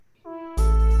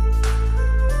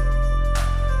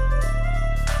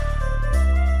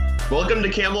Welcome to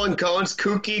Campbell and Cohen's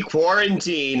Kooky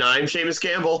Quarantine. I'm Seamus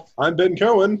Campbell. I'm Ben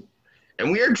Cohen. And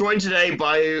we are joined today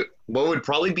by what would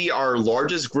probably be our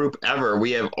largest group ever.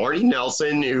 We have Arnie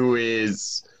Nelson, who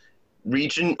is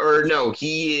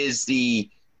he is the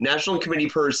National Committee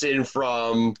person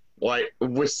from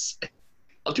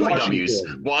too many W's.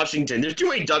 Washington. There's too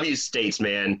many W states,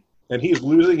 man. And he's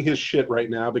losing his shit right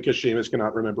now because Seamus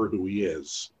cannot remember who he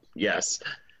is. Yes.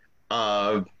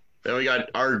 Then we got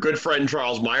our good friend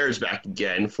Charles Myers back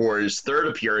again for his third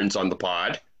appearance on the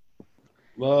pod.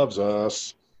 Loves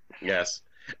us. Yes.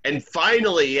 And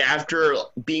finally, after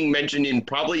being mentioned in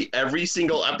probably every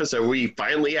single episode, we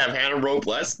finally have Hannah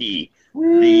Robleski.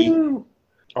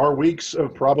 Our weeks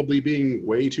of probably being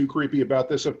way too creepy about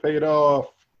this have paid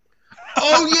off.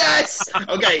 Oh, yes!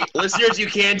 Okay, listeners, you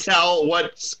can't tell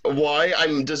why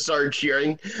I'm just started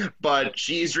cheering, but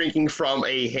she's drinking from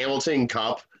a Hamilton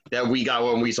cup that we got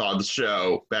when we saw the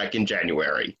show back in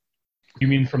January. You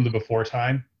mean from the before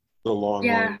time? The long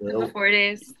the before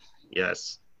days.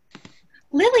 Yes.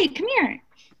 Lily, come here.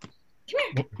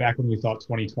 Back when we thought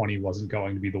 2020 wasn't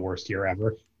going to be the worst year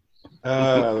ever.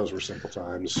 Those were simple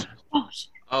times.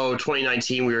 Oh,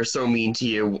 2019, we were so mean to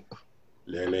you.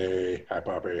 Lily, hi,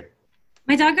 Poppy.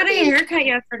 My dog got a haircut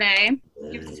yesterday.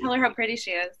 You have to tell her how pretty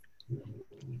she is.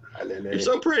 Hi, Lily. You're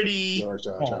so pretty. You're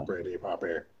so pretty,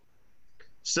 Poppy.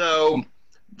 So,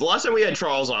 the last time we had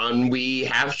Charles on, we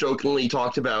half-jokingly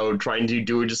talked about trying to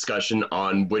do a discussion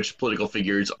on which political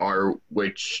figures are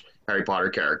which Harry Potter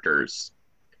characters.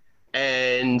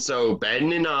 And so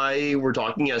Ben and I were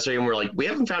talking yesterday, and we're like, we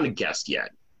haven't found a guest yet.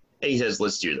 And he says,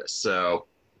 let's do this. So,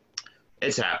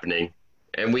 it's happening.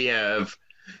 And we have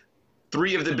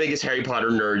 3 of the biggest Harry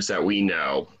Potter nerds that we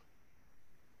know.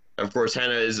 Of course,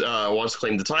 Hannah wants to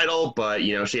claim the title, but,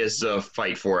 she has to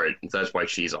fight for it. That's why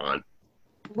she's on.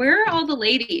 Where are all the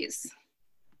ladies?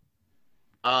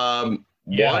 One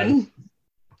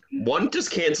just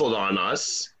canceled on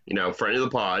us, friend of the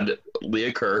pod,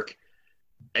 Leah Kirk,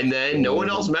 and then no one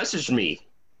else messaged me.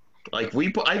 Like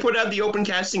I put out the open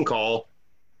casting call.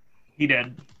 He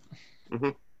did. Mm-hmm.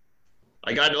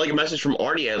 I got a message from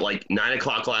Arnie at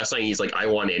 9:00 last night. He's like, "I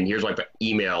want in. Here's my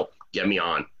email. Get me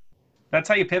on." That's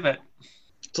how you pivot.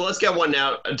 So let's get one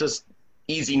now. Just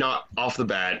easy, not off the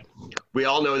bat. We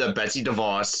all know that Betsy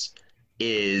DeVos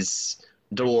is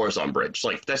Dolores Umbridge.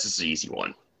 That's just an easy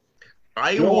one.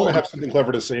 I don't want to have something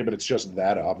clever to say, but it's just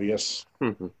that obvious.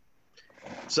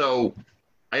 So,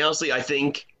 I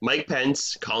think Mike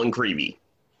Pence, Colin Creevy,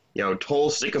 total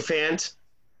sycophant.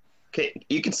 Okay,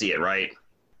 you can see it, right?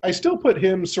 I still put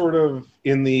him sort of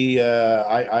in the,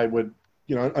 I would,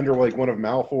 under one of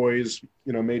Malfoy's,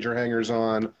 major hangers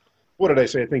on. What did I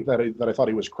say? I think that I thought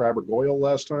he was Crabbe or Goyle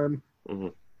last time. Mm-hmm.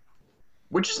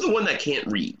 Which is the one that can't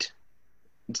read?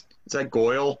 Is that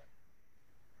Goyle?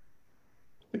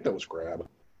 I think that was Crabbe.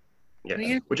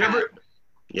 Yeah. Whichever.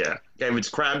 Yeah. If it's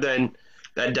Crabbe, then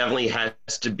that definitely has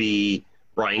to be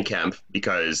Brian Kemp,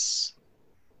 because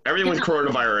everything with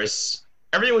coronavirus,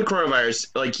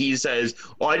 he says,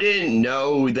 "Oh, I didn't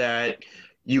know that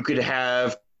you could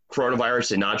have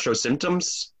coronavirus and not show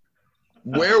symptoms."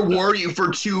 Where were you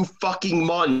for 2 fucking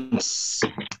months?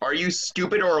 Are you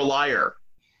stupid or a liar?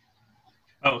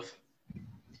 Both.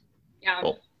 Yeah.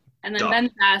 Well, and then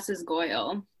Ben Sass is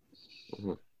Goyle.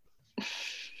 Mm-hmm.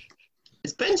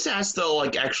 Is Ben Sass, though,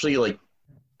 actually,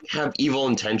 have evil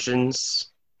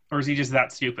intentions? Or is he just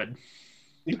that stupid?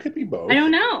 It could be both. I don't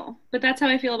know, but that's how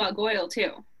I feel about Goyle,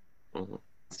 too. Mm-hmm.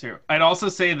 That's true. I'd also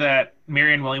say that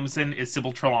Marianne Williamson is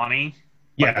Sybil Trelawney.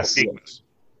 Yes.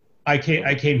 I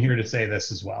came here to say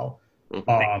this as well.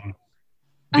 Mm-hmm.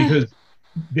 Because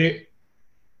they,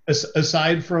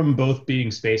 aside from both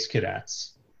being space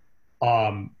cadets,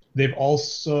 they've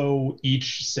also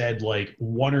each said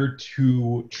 1 or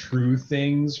 2 true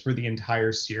things for the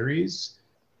entire series,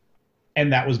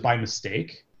 and that was by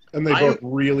mistake. And they both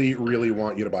really, really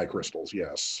want you to buy crystals,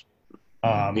 yes.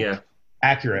 Yeah.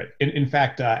 Accurate. In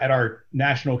fact, at our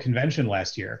national convention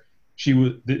last year,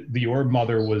 the orb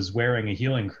mother was wearing a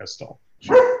healing crystal. She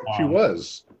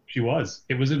was. She was.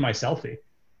 It was in my selfie.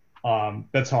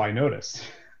 That's how I noticed.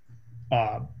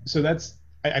 So that's.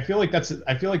 I feel like that's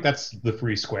the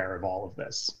free square of all of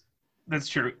this. That's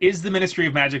true. Is the Ministry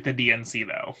of Magic the DNC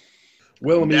though?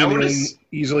 Well-meaning,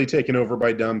 easily taken over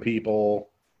by dumb people,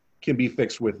 can be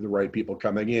fixed with the right people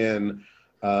coming in.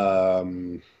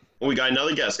 We got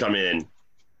another guest coming in.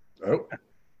 Oh,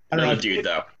 Another dude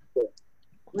though.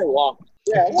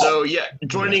 Yeah. So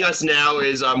joining us now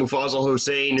is Mufazal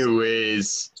Hussain, who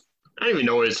is, I don't even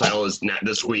know what his title is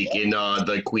this week in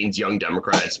the Queens Young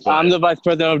Democrats. But, I'm the Vice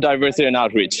President of Diversity and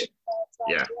Outreach.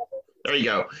 Yeah. There you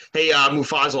go. Hey,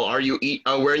 Mufazal, are you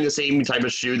wearing the same type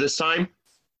of shoe this time?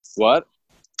 What?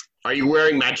 Are you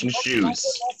wearing matching shoes?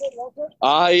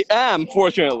 I am,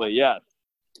 fortunately, yes.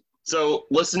 So,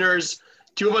 listeners,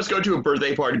 two of us go to a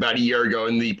birthday party about a year ago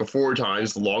in the before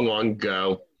times, long, long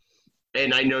ago,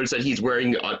 and I noticed that he's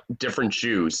wearing different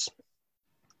shoes.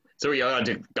 So we all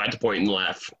got to point and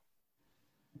laugh.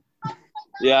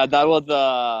 Yeah, that was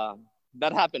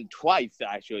that happened twice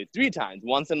actually, 3 times.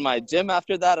 Once in my gym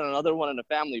after that, and another one in a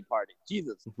family party.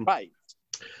 Jesus Christ.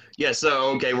 Yeah, so,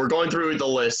 okay, we're going through the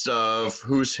list of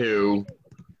who's who.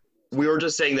 We were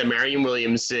just saying that Marianne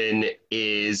Williamson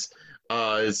is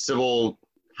civil.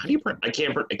 How do you? I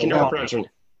can never pronounce her.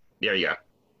 There you go.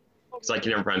 So I can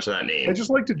never pronounce that name. I'd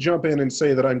just like to jump in and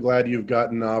say that I'm glad you've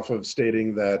gotten off of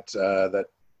stating that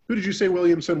who did you say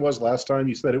Williamson was last time?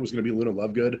 You said it was going to be Luna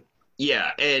Lovegood.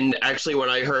 Yeah, and actually, when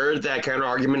I heard that kind of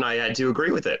argument, I had to agree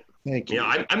with it. Thank you. You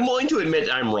know, I'm willing to admit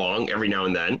I'm wrong every now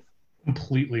and then.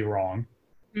 Completely wrong.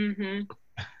 Mm-hmm.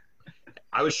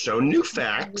 I was shown new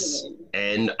facts,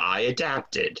 and I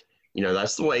adapted. You know,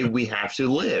 that's the way we have to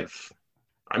live.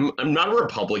 I'm not a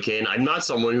Republican. I'm not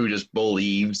someone who just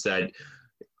believes that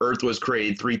Earth was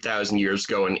created 3,000 years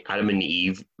ago and Adam and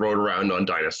Eve rode around on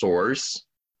dinosaurs.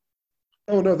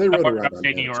 Oh no, they rode around on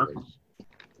Upstate New York. dinosaurs.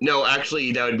 No,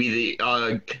 actually, that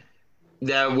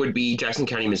would be Jackson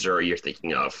County, Missouri. You're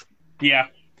thinking of. Yeah.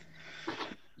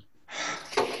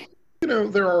 You know,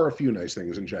 there are a few nice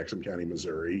things in Jackson County,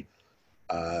 Missouri.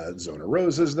 Zona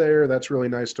Rosa's there. That's really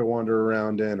nice to wander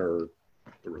around in, or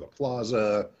the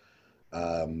Plaza.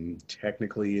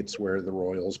 Technically, it's where the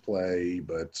Royals play,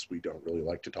 but we don't really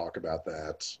like to talk about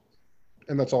that.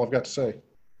 And that's all I've got to say.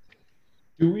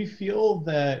 Do we feel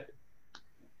that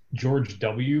George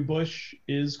W. Bush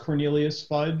is Cornelius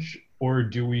Fudge, or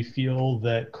do we feel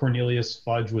that Cornelius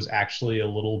Fudge was actually a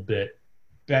little bit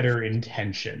better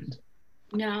intentioned?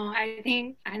 No, I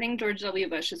think George W.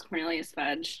 Bush is Cornelius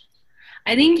Fudge.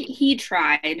 I think he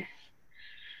tried.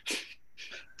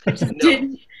 Just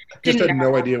didn't Had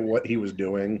no know. idea what he was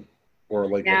doing, or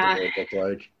like Yeah. what the world looked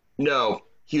like. No,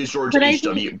 he was George But I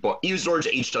H.W. He was George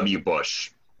H.W.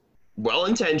 Bush.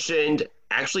 Well-intentioned,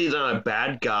 actually not a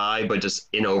bad guy, but just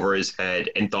in over his head,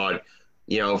 and thought,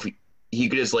 you know, if he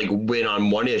could just like win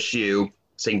on one issue,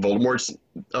 saying Voldemort's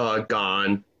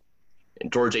gone.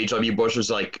 And George H.W. Bush was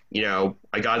like, you know,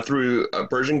 I got through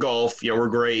Persian Gulf. You know, we're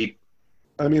great.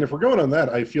 I mean, if we're going on that,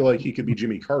 I feel like he could be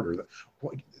Jimmy Carter.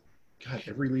 God,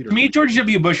 every leader. To me, George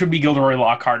W. Bush would be Gilderoy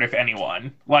Lockhart, if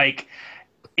anyone. Like,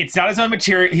 it's not his own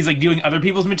material. He's, like, doing other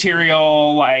people's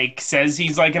material, like, says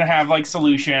he's, like, going to have, like,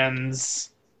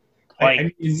 solutions. Like,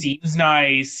 I mean, seems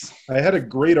nice. I had a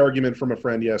great argument from a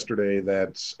friend yesterday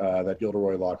that that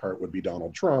Gilderoy Lockhart would be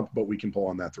Donald Trump, but we can pull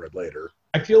on that thread later.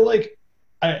 I feel like,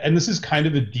 and this is kind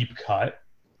of a deep cut,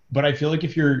 but I feel like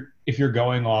if you're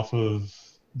going off of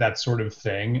that sort of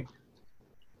thing,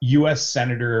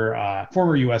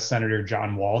 former U.S. Senator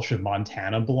John Walsh of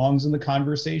Montana belongs in the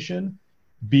conversation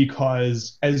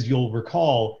because, as you'll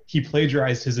recall, he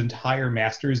plagiarized his entire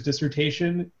master's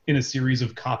dissertation in a series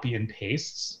of copy and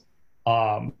pastes,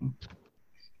 and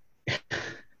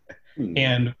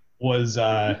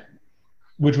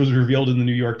which was revealed in the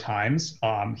New York Times.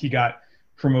 He got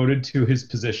promoted to his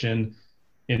position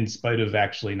in spite of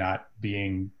actually not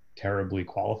being terribly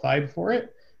qualified for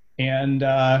it. And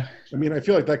I mean, I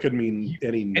feel like that could mean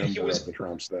any number of the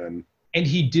Trumps then. And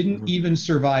he didn't even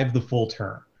survive the full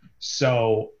term.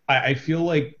 So I feel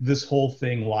like this whole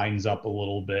thing lines up a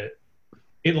little bit.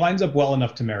 It lines up well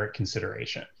enough to merit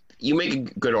consideration. You make a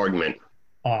good argument.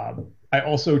 I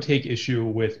also take issue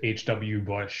with H.W.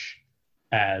 Bush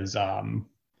as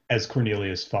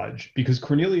Cornelius Fudge, because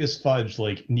Cornelius Fudge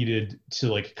like needed to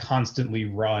like constantly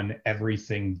run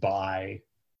everything by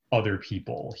other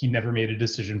people. He never made a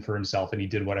decision for himself, and he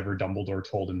did whatever Dumbledore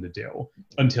told him to do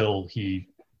until he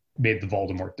made the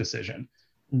Voldemort decision.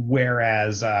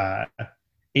 Whereas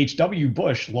H.W.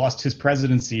 Bush lost his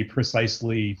presidency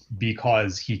precisely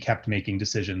because he kept making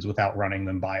decisions without running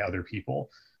them by other people.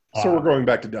 So we're going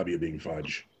back to W being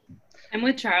Fudge. I'm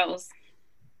with Charles.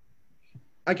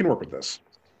 I can work with this.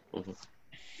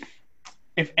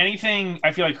 If anything,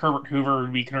 I feel like Herbert Hoover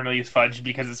would be Cornelius Fudge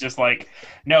because it's just like,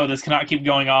 no, this cannot keep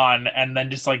going on, and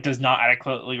then just like does not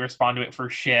adequately respond to it for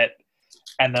shit,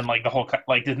 and then like the whole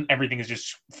like everything is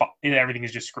just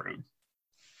screwed.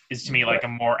 Is to me like a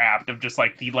more apt of just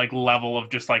like the like level of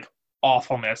just like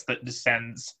awfulness that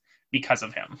descends because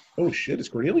of him. Oh shit! Is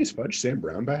Cornelius Fudge Sam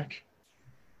Brown back?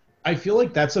 I feel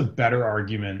like that's a better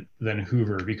argument than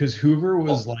Hoover, because Hoover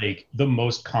was like the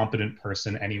most competent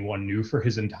person anyone knew for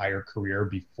his entire career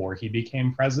before he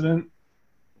became president.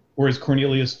 Whereas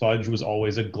Cornelius Fudge was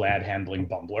always a glad-handling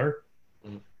bumbler.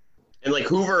 And like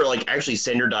Hoover, like actually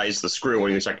standardized the screw when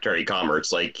he was Secretary of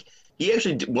Commerce. Like he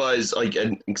actually was like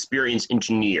an experienced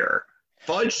engineer.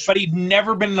 Fudge, But he'd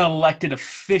never been an elected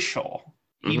official.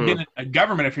 He'd Mhm. been a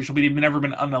government official, but he'd never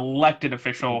been an elected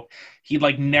official. He'd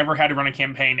like never had to run a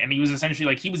campaign, and he was essentially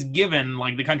like he was given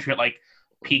like the country at like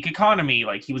peak economy.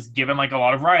 Like he was given like a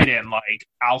lot of write-in. Like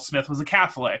Al Smith was a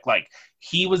Catholic. Like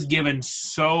he was given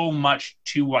so much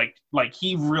to like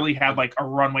he really had like a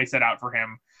runway set out for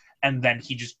him, and then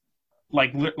he just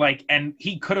and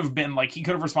he could have been like he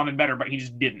could have responded better, but he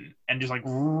just didn't, and just like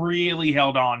really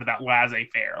held on to that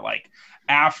laissez-faire. Like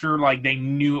after like they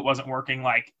knew it wasn't working,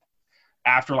 like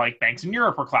after like banks in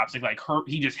Europe were collapsing, like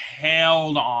he just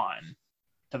held on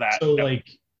to that. So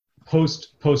like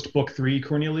post book 3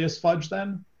 Cornelius Fudge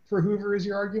then for Hoover is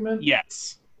your argument?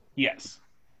 Yes.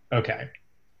 Okay.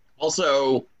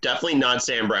 also definitely not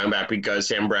Sam Brownback, because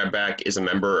Sam Brownback is a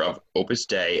member of Opus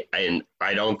Dei, and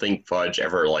I don't think Fudge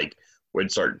ever like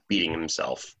would start beating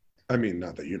himself. I mean,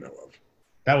 not that you know of,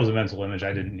 That was a mental image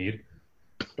I didn't need.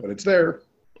 but it's there.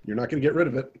 You're not going to get rid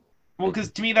of it. Well,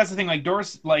 because to me that's the thing. Like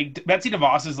Betsy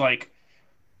DeVos is like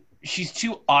she's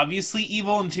too obviously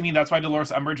evil, and to me that's why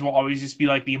Dolores Umbridge will always just be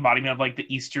like the embodiment of like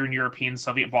the Eastern European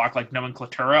Soviet bloc like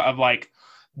nomenclatura of like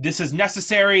this is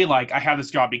necessary. Like I have this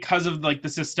job because of like the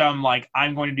system. Like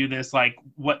I'm going to do this. Like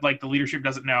what like the leadership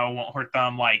doesn't know won't hurt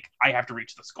them. Like I have to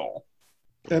reach this goal.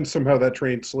 And somehow that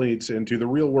translates into the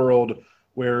real world,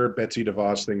 where Betsy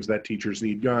DeVos thinks that teachers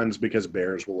need guns because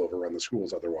bears will overrun the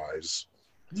schools otherwise.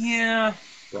 Yeah.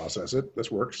 Process it.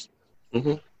 This works.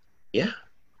 Yeah,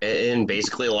 and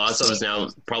basically a lot of stuff is now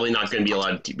probably not going to be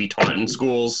allowed to be taught in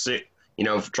schools. You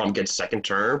know, if Trump gets second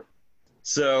term.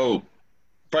 So,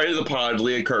 prior to the pod,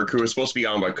 Leah Kirk, who was supposed to be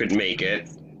on but couldn't make it.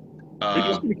 Are you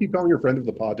just going to keep telling your friend of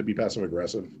the pod to be passive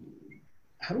aggressive?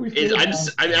 How do we feel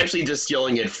I'm actually just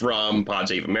stealing it from Pod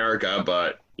Save America,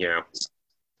 but you know,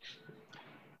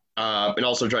 and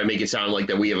also try to make it sound like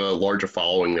that we have a larger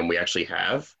following than we actually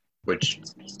have. Which,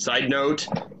 side note,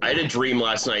 I had a dream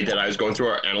last night that I was going through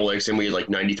our analytics and we had like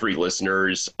 93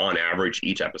 listeners on average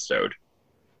each episode,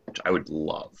 which I would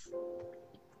love.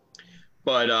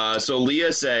 But so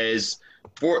Leah says,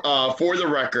 for the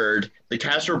record, the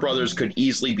Castro brothers could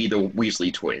easily be the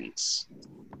Weasley twins.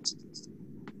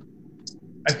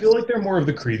 I feel like they're more of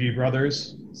the Creevy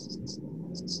brothers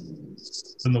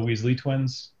than the Weasley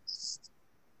twins.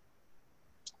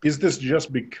 Is this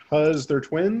just because they're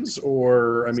twins,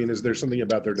 or, I mean, is there something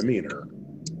about their demeanor?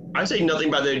 I say nothing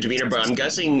about their demeanor, but I'm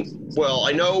guessing, well,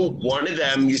 I know one of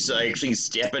them used to actually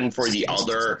step in for the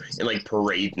other in like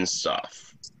parades and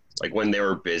stuff, like when they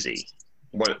were busy.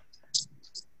 What?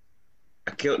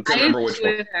 I can't remember which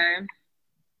one. With her.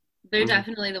 They're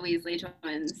definitely the Weasley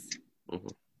twins.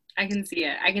 I can see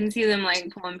it. I can see them like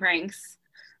pulling pranks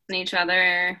on each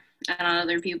other and on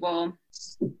other people.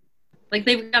 Like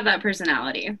they've got that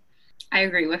personality. I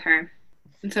agree with her.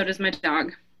 And so does my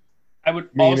dog. I would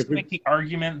also make the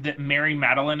argument that Mary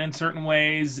Madeline in certain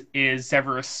ways is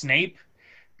Severus Snape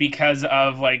because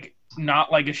of like not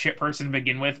like a shit person to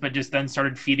begin with, but just then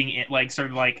started feeding it, like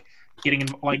started like getting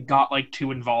like got like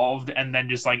too involved and then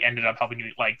just like ended up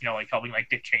helping like you know like helping like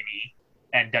Dick Cheney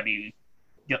and W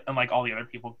and like all the other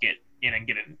people get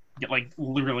like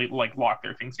literally like lock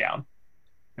their things down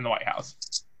in the White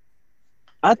House.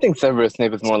 I think Severus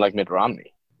Snape is more like Mitt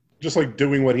Romney. Just like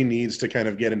doing what he needs to kind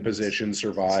of get in position,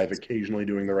 survive, occasionally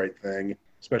doing the right thing,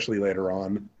 especially later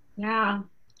on. Yeah.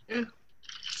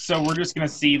 So we're just gonna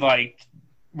see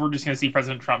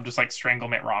President Trump just like strangle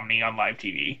Mitt Romney on live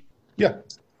TV. Yeah.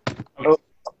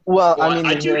 Well, I mean,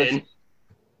 I tuned in.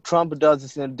 Trump does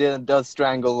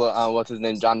strangle what's his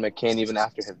name, John McCain, even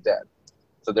after his death.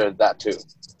 So there's that too.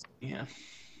 Yeah.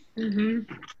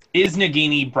 Mm-hmm. Is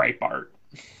Nagini Breitbart?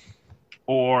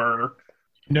 Or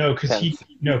No, because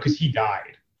he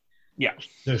died. Yeah.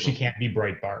 So she can't be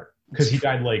Breitbart because he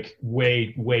died like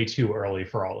way too early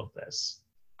for all of this.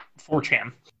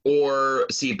 4chan. Or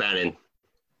C. Bannon.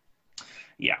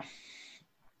 Yeah.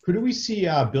 Who do we see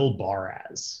Bill Barr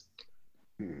as?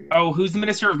 Oh, who's the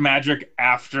Minister of Magic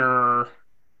after?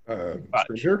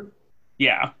 Stranger?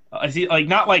 Yeah, I see. Like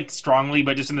not like strongly,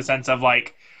 but just in the sense of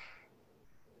like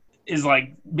is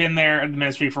like been there in the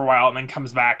ministry for a while and then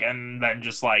comes back and then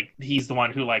just like he's the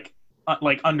one who like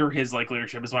under his like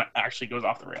leadership is when it actually goes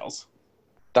off the rails.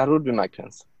 That would be Mike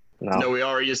Pence. No, we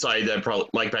already decided that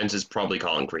Mike Pence is probably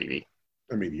Colin Creevy.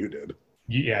 I mean, you did.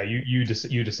 You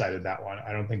decided that one.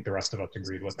 I don't think the rest of us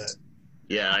agreed with it.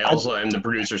 Yeah, I also am the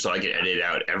producer, so I can edit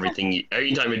out everything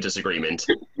anytime a disagreement.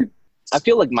 I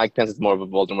feel like Mike Pence is more of a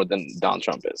Voldemort than Donald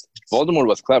Trump is. Voldemort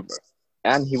was clever,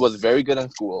 And he was very good in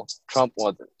school. Trump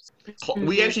wasn't.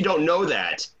 We actually don't know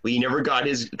that. We never got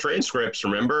his transcripts,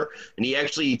 remember? And he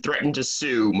actually threatened to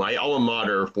sue my alma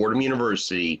mater, Fordham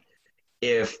University,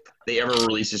 if they ever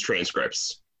release his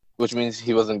transcripts. Which means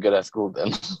he wasn't good at school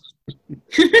then.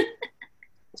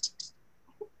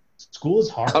 School is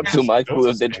hard. Out to my school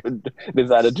if they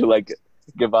decided to like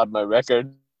give out my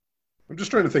record. I'm just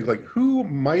trying to think, like, who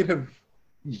might have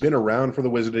been around for the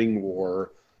Wizarding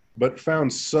War, but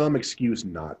found some excuse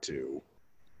not to.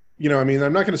 You know, I mean,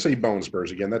 I'm not going to say Bone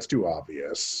Spurs again. That's too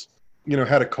obvious. You know,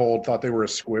 had a cold, thought they were a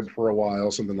squib for a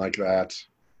while, something like that.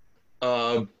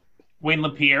 Wayne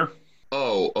Lapierre.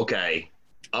 Oh, okay.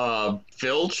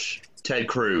 Filch, Ted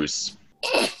Cruz.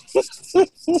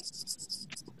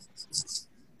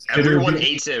 Everyone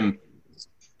hates him.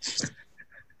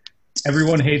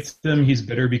 Everyone hates him. He's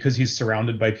bitter because he's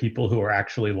surrounded by people who are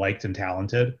actually liked and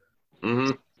talented.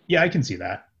 Mm-hmm. Yeah, I can see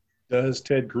that. Does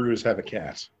Ted Cruz have a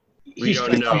cat? We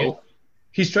don't know.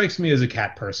 He strikes me as a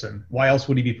cat person. Why else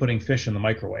would he be putting fish in the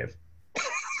microwave?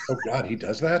 Oh, God, he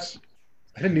does that?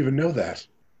 I didn't even know that.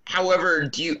 However,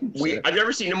 I've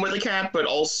never seen him with a cat, but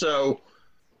also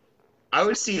I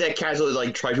would see that cats would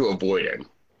like try to avoid him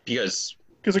because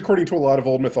according to a lot of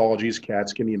old mythologies,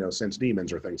 cats can, you know, sense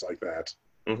demons or things like that.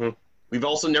 Mm-hmm.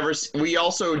 We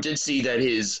also did see that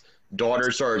his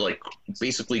daughter started like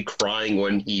basically crying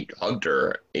when he hugged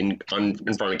her in front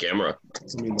of camera.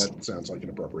 I mean, that sounds like an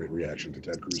appropriate reaction to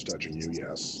Ted Cruz touching you,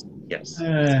 yes. Yes.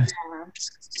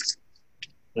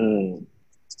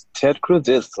 Ted Cruz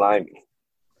is slimy.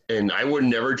 And I would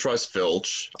never trust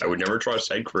Filch. I would never trust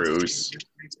Ted Cruz.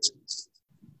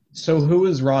 So who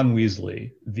is Ron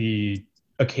Weasley, the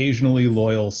occasionally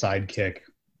loyal sidekick?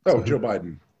 Oh, Joe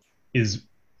Biden. Is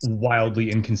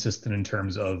wildly inconsistent in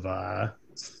terms of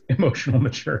emotional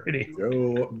maturity.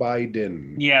 Joe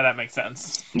Biden. Yeah, that makes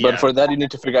sense. But for that, you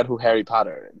need to figure out who Harry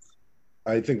Potter is.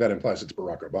 I think that implies it's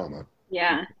Barack Obama.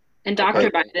 Yeah. And Dr.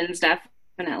 Biden's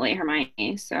definitely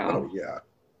Hermione, so. Oh, yeah.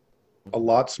 A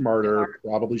lot smarter,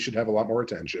 probably should have a lot more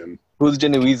attention. Who's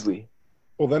Ginny Weasley?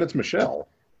 Well, then it's Michelle.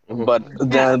 But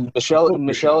then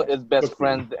Michelle is best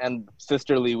friends and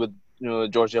sisterly with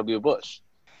George W. Bush.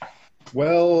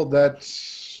 Well,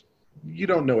 that's... You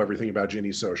don't know everything about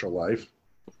Ginny's social life.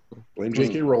 Blame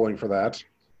J.K. Rowling for that.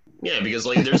 Yeah, because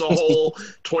like there's a whole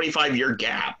 25-year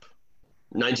gap.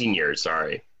 19 years,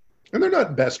 sorry. And they're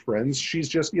not best friends. She's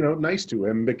just, you know, nice to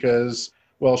him because,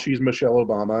 well, she's Michelle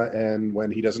Obama, and when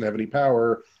he doesn't have any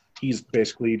power, he's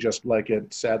basically just like a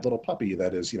sad little puppy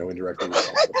that is, you know, indirectly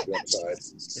responsible for the outside.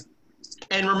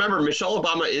 And remember, Michelle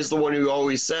Obama is the one who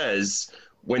always says,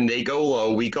 when they go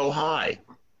low, we go high.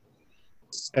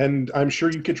 And I'm sure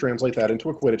you could translate that into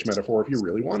a Quidditch metaphor if you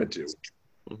really wanted to.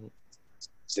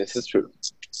 This is true.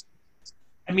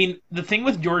 I mean, the thing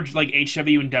with George, like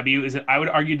HW and W, is that I would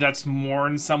argue that's more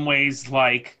in some ways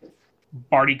like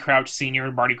Barty Crouch Sr.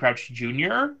 and Barty Crouch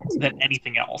Jr. than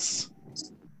anything else.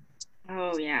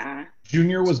 Oh, yeah.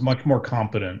 Junior was much more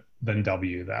competent than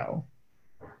W, though.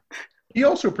 He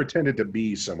also pretended to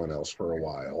be someone else for a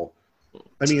while.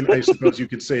 I mean, I suppose you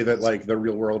could say that, like, the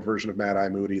real-world version of Mad-Eye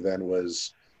Moody then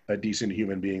was a decent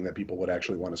human being that people would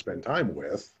actually want to spend time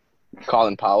with.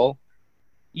 Colin Powell.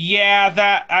 Yeah,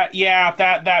 that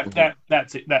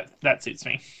suits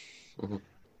me. Mm-hmm.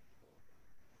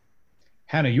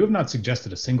 Hannah, you have not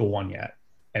suggested a single one yet,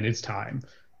 and it's time.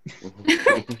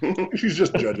 She's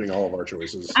just judging all of our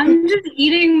choices. I'm just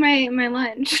eating my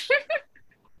lunch.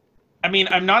 I mean,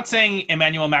 I'm not saying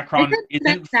Emmanuel Macron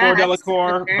isn't for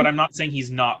Delacour, but I'm not saying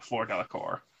he's not for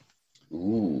Delacour.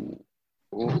 Ooh.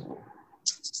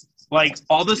 Like,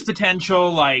 all this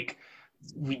potential, like,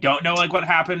 we don't know, like, what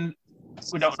happened.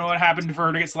 We don't know what happened for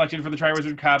her to get selected for the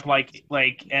Triwizard Cup,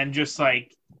 and just,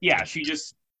 like, yeah,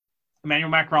 Emmanuel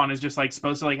Macron is just, like,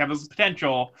 supposed to, like, have this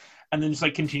potential, and then just,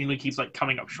 like, continually keeps, like,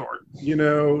 coming up short. You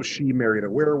know, she married a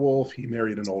werewolf, he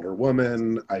married an older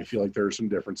woman. I feel like there are some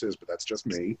differences, but that's just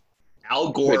me.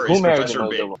 Al Gore is Professor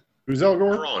Binns. Who's Al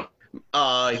Gore?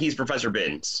 He's Professor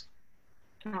Binns.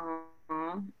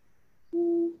 Aww.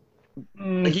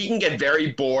 Like, he can get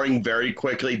very boring very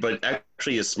quickly, but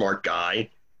actually a smart guy.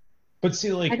 But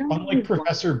see, like, unlike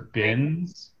Professor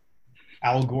Binns,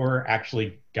 Al Gore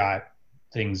actually got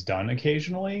things done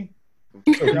occasionally. Oh,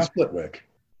 he's Flitwick.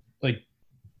 Like,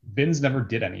 Binns never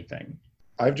did anything.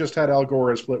 I've just had Al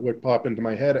Gore as Flitwick pop into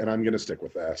my head, and I'm going to stick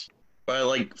with that. But,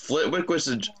 like, Flitwick was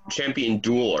a champion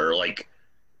dueler. Like,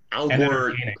 Al And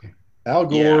Gore... Al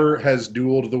Gore has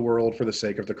dueled the world for the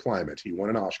sake of the climate. He won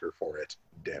an Oscar for it.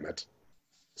 Damn it.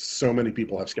 So many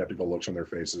people have skeptical looks on their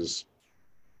faces.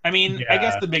 I mean, Yeah. I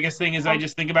guess the biggest thing is I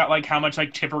just think about like how much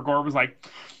like Tipper Gore was like,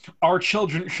 our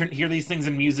children shouldn't hear these things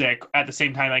in music. At the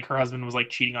same time, like her husband was like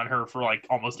cheating on her for like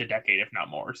almost a decade, if not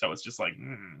more. So it's just like,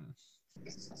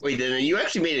 Wait, then you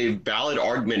actually made a valid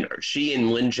argument, she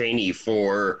and Lynn Cheney,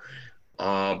 for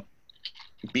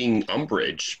being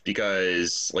Umbridge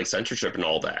because like censorship and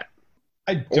all that.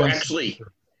 I Or don't actually,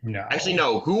 no.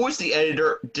 no. Who was the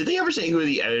editor? Did they ever say who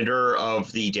the editor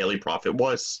of the Daily Prophet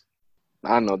was? I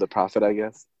don't know, the Prophet, I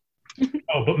guess.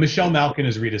 Oh, but Michelle Malkin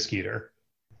is Rita Skeeter.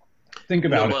 Think No,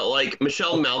 about it. but like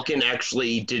Michelle Malkin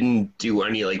actually didn't do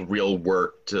any like real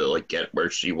work to like get where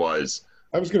she was.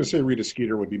 I was going to say Rita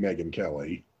Skeeter would be Megyn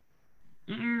Kelly.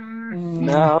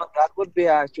 No, that would be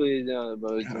actually God,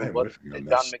 I have what riffing on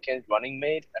John this. McCain's running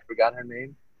mate. I forgot her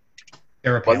name.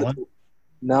 Sarah Was it- Palin.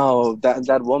 No,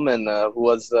 that woman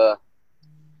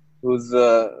who's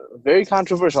very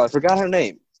controversial. I forgot her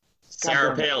name.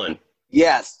 Sarah Palin.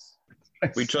 Yes.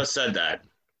 We just said that.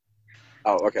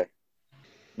 Oh, okay.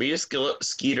 Rita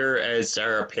Skeeter as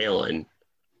Sarah Palin,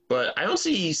 but I don't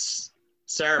see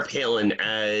Sarah Palin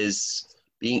as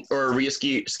being, or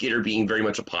Rita Skeeter being very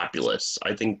much a populist.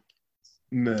 I think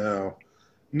No,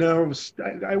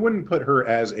 I wouldn't put her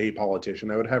as a politician.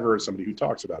 I would have her as somebody who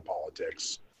talks about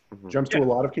politics, jumps to a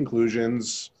lot of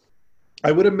conclusions.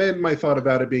 I would amend my thought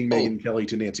about it being Megyn Kelly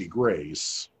to Nancy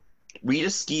Grace. Rita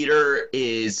Skeeter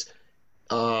is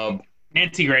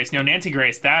Nancy Grace. No, Nancy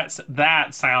Grace.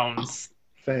 That sounds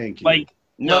Thank you. like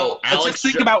no. let's Alex just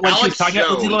think about when she was Alex talking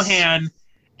about Lindsay Jones. Lohan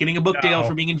getting a book deal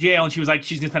for being in jail, and she was like,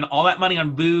 she's gonna spend all that money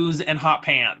on booze and hot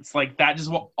pants. Like that just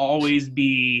will always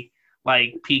be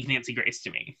like peak Nancy Grace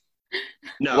to me.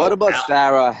 No. What about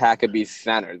Sarah Huckabee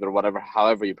Sanders or whatever,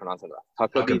 however you pronounce it?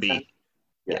 Huckabee?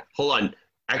 Yeah. Hold on.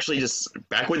 Actually, just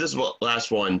back with this last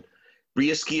one.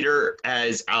 Rita Skeeter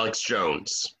as Alex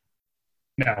Jones.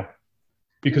 No,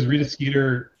 because Rita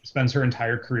Skeeter spends her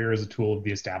entire career as a tool of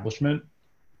the establishment.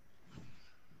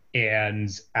 And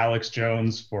Alex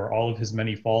Jones, for all of his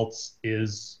many faults,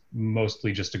 is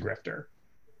mostly just a grifter.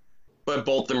 But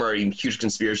both of them are huge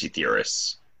conspiracy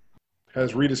theorists.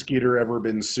 Has Rita Skeeter ever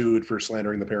been sued for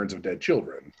slandering the parents of dead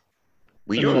children?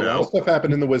 We I don't mean, a lot of know. stuff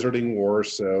happened in the Wizarding War,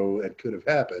 so it could have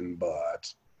happened,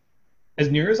 but As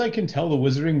near as I can tell, the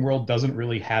Wizarding World doesn't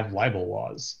really have libel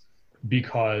laws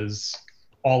because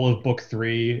all of Book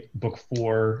 3, Book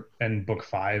 4, and Book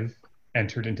 5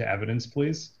 entered into evidence,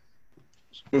 please.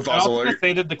 I was Mufasa, going to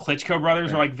say that the Klitschko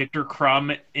brothers are like Victor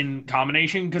Crumb in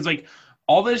combination because like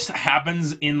all this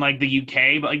happens in like the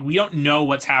UK, but like we don't know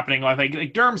what's happening like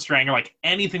Durmstrang or like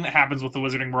anything that happens with the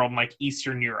Wizarding World in like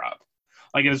Eastern Europe.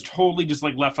 Like it is totally just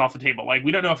like left off the table. Like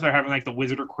we don't know if they're having like the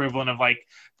wizard equivalent of like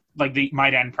the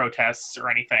Maidan protests or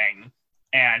anything.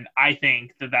 And I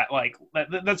think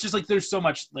that's just like there's so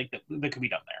much like that could be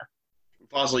done there.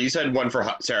 Fossil, you said one for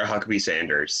Sarah Huckabee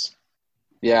Sanders.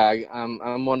 Yeah,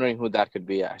 I'm wondering who that could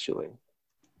be actually.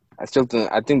 I think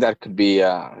that could be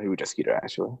Rita Skeeter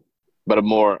actually, but a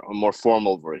more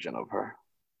formal version of her.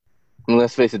 And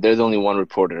let's face it, there's only one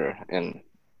reporter in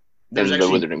the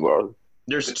Wizarding World.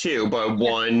 There's two, but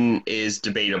one is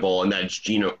debatable, and that's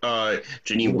Ginny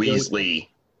Weasley.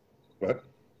 what?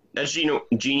 That's Ginny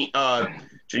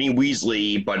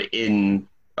Weasley, but in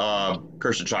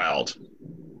Cursed Child.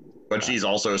 But she's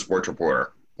also a sports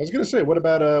reporter. I was going to say, what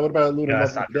about Luna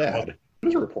that's Lovegood's not dad? true. He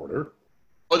was a reporter.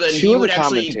 Oh, then She he was would a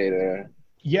actually. commentator.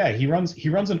 Yeah, he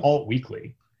runs an alt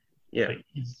weekly. Yeah. Like,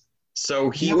 So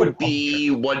he Yeah, would but-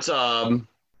 be what's who was the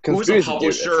Conspiracy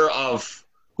publisher of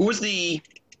who was the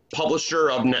publisher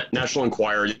of National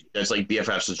Enquirer that's like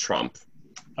BFFs with Trump?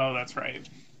 Oh, that's right.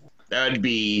 That would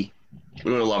be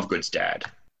Luna Lovegood's dad.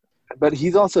 But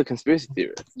he's also a conspiracy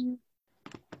theorist.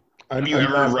 I'm you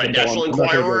ever not read gonna go National on- I'm not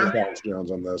gonna go Enquirer? with Alex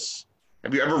Jones on this.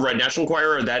 Have you ever read National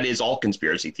Enquirer? That is all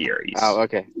conspiracy theories. Oh,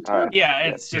 okay. All right. Yeah,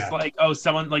 it's just Yeah. like, oh,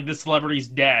 someone like this celebrity's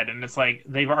dead, and it's like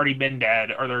they've already been dead,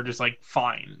 or they're just like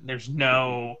fine. There's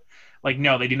no, like,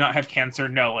 no, they do not have cancer.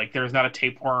 No, like there's not a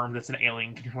tapeworm that's an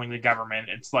alien controlling the government.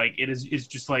 It's like it's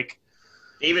just like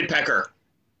David Pecker.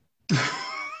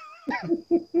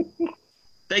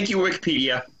 Thank you,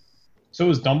 Wikipedia. So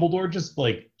is Dumbledore just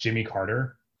like Jimmy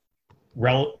Carter,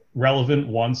 relevant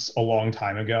once a long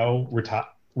time ago,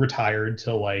 retired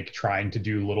to like trying to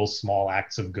do little small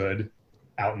acts of good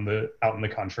out in the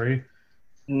country?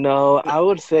 No, I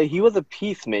would say he was a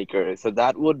peacemaker, so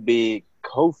that would be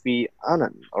Kofi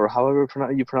Annan, or however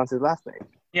you pronounce his last name.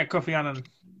 yeah, Kofi Annan.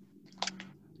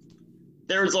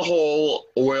 There's a whole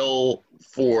oil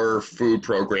for food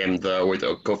program though with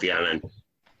Kofi Annan.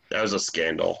 That was a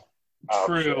scandal. Oh,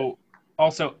 True. sure.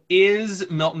 Also, is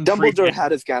Milton Dumbledore Friedman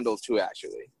had his scandals too,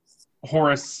 actually.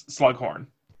 Horace Slughorn?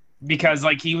 because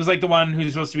like he was like the one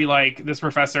who's supposed to be like this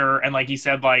professor, and like he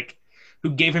said like who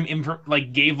gave him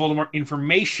gave Voldemort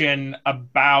information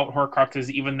about Horcruxes,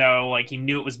 even though like he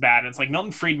knew it was bad. And it's like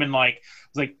Milton Friedman like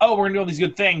was like, oh, we're gonna do all these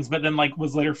good things, but then like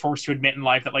was later forced to admit in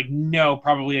life that like no,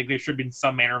 probably like there should have been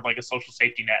some manner of like a social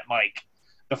safety net. Like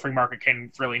the free market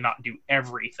can really not do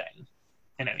everything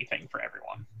and anything for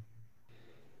everyone.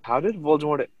 How did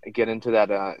Voldemort get into that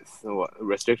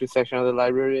restricted section of the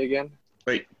library again?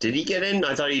 Wait, did he get in?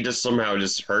 I thought he just somehow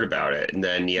just heard about it, and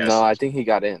then yes. No, I think he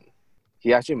got in.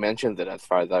 He actually mentions it as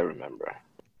far as I remember.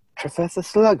 Professor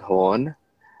Slughorn,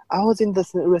 I was in the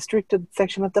restricted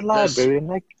section of the library, and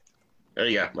like. There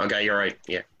you go. Okay, you're right.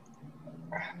 Yeah.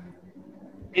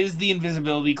 Is the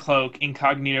invisibility cloak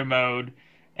incognito mode,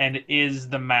 and is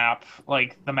the map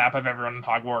like the map of everyone in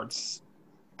Hogwarts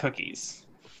cookies?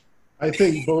 I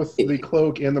think both the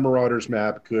cloak and the Marauders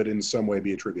map could in some way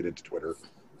be attributed to Twitter.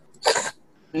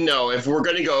 No, if we're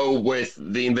going to go with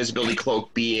the invisibility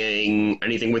cloak being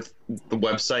anything with the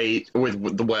website,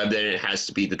 with the web, then it has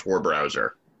to be the Tor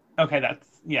browser. Okay, that's.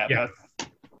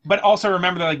 But also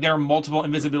remember that like there are multiple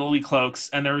invisibility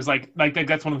cloaks, and there's like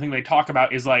that's one of the things they talk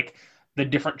about is like the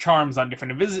different charms on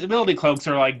different invisibility cloaks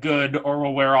are like good or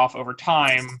will wear off over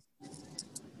time.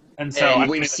 And so and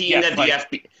we've seen that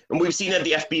the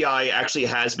FBI actually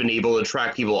has been able to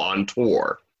track people on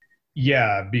Tor.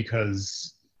 Yeah,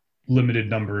 because limited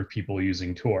number of people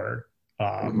using Tor.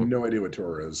 I have no idea what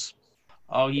Tor is.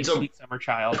 Oh, you sweet summer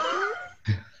child.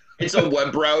 It's a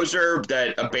web browser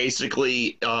that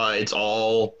basically it's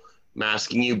all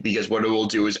masking you, because what it will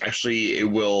do is actually it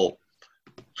will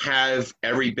have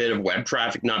every bit of web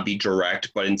traffic not be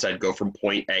direct, but instead go from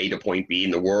point A to point B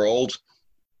in the world,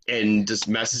 and just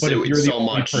messes it with so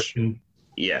much.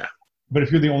 Yeah. But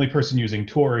if you're the only person using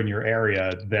Tor in your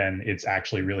area, then it's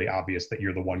actually really obvious that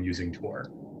you're the one using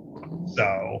Tor.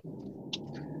 So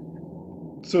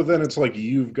then it's like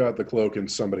you've got the cloak and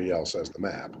somebody else has the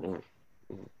map.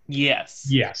 Yes.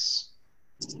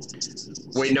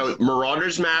 Wait, no,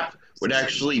 Marauders map would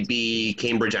actually be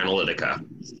Cambridge Analytica.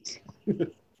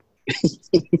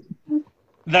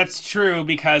 That's true,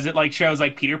 because it like shows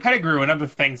like Peter Pettigrew and other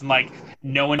things, and like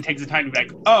no one takes the time to be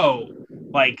like, oh,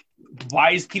 like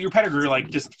why is Peter Pettigrew like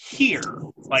just here?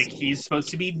 Like he's supposed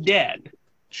to be dead.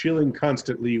 Chilling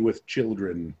constantly with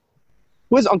children.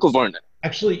 Where's Uncle Vernon?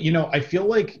 Actually, I feel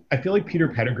like Peter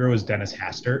Pettigrew is Dennis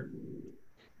Hastert.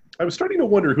 I was starting to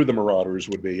wonder who the Marauders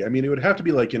would be. I mean, it would have to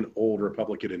be like an old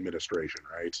Republican administration,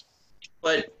 right?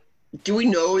 But do we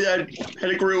know that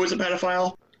Pettigrew was a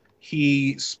pedophile?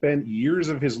 He spent years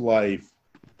of his life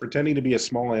pretending to be a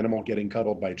small animal getting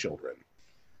cuddled by children.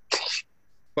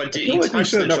 But did I feel he like we touch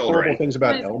said the enough horrible children? things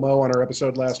about Elmo on our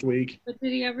episode last week. But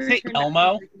did he ever Hey, turn Elmo?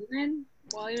 out human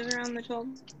while he was around the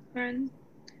children?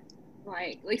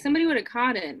 Like somebody would have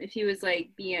caught him if he was like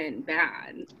being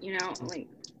bad, like.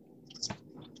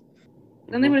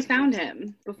 Then they would have found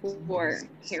him before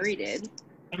Harry did.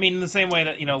 I mean, in the same way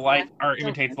that, life art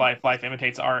imitates life, life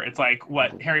imitates art. It's like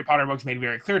what Harry Potter books made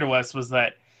very clear to us was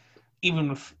that even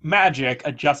with magic,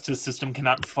 a justice system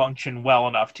cannot function well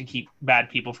enough to keep bad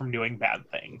people from doing bad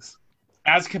things.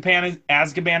 Azkaban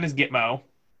is Gitmo.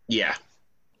 Yeah.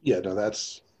 Yeah, no,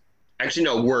 that's... Actually,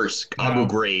 no, worse. Abu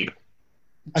Ghraib.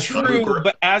 True,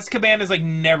 but Azkaban is like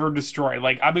never destroyed.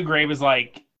 Like Abu Ghraib is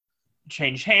like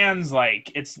changed hands. Like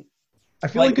it's... I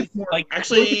feel like it's more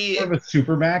actually more of a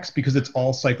supermax because it's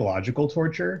all psychological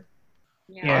torture.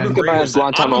 Yeah. Abu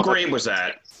Ghraib was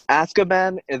that.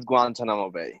 Azkaban is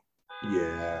Guantanamo Bay.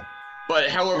 Yeah.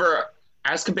 But however,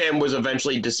 Azkaban was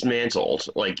eventually dismantled,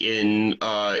 like in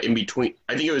between.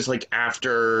 I think it was like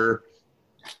after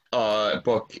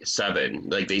book 7.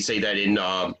 Like they say that in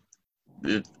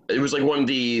it was like one of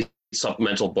the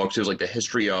supplemental books. It was like the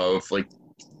history of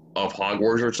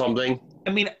Hogwarts or something. I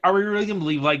mean, are we really gonna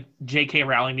believe like J.K.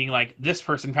 Rowling being like this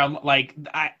person found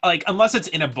unless it's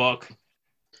in a book,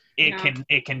 it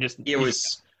can just. It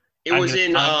was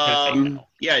in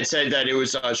it said that it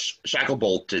was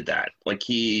Shacklebolt did that, like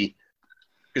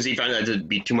because he found that to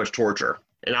be too much torture,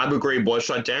 and Abu Ghraib was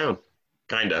shut down,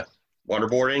 kinda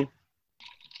waterboarding.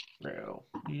 No.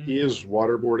 He is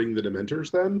waterboarding the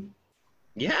Dementors then?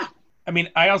 Yeah. I mean,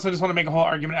 I also just want to make a whole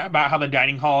argument about how the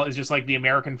dining hall is just like the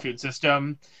American food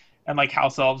system. And like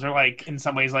house elves are like in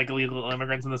some ways like illegal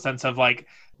immigrants in the sense of like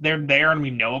they're there and we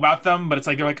know about them, but it's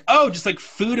like they're like, oh, just like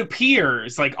food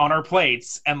appears like on our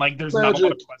plates, and like there's not a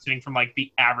lot of questioning from like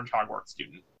the average Hogwarts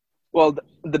student. Well,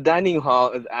 the dining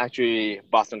hall is actually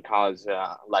Boston College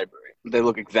library. They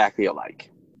look exactly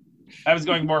alike. I was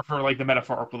going more for like the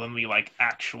metaphorical than the like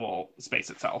actual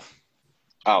space itself.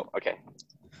 Oh, okay.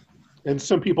 And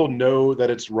some people know that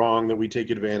it's wrong that we take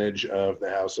advantage of the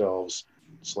house elves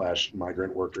 /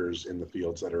 migrant workers in the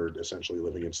fields that are essentially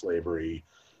living in slavery.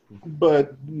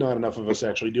 But not enough of us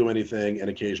actually do anything. And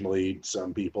occasionally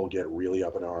some people get really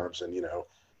up in arms and,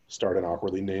 start an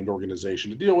awkwardly named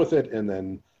organization to deal with it. And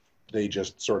then they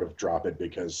just sort of drop it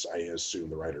because I assume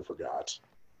the writer forgot.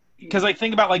 Because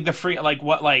think about the free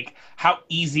how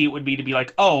easy it would be to be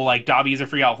Dobby is a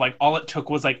free elf. All it took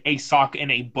was a sock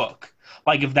and a book.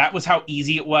 If that was how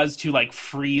easy it was to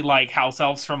free house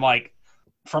elves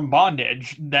from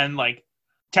bondage, then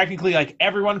technically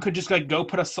everyone could just go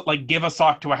put give a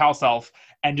sock to a house elf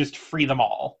and just free them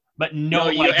all. But no,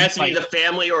 it has to be the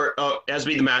family or it has to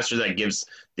be the master that gives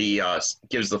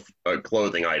the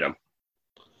clothing item.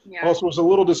 Yeah. Also, as a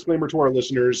little disclaimer to our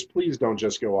listeners, please don't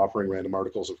just go offering random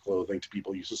articles of clothing to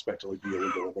people you suspect to be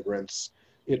illegal immigrants.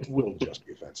 It will just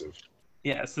be offensive.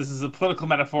 Yes, this is a political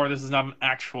metaphor. This is not an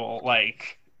actual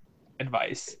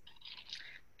advice.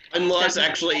 Unless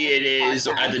actually it is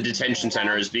at the detention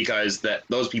centers, because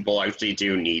those people actually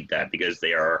do need that because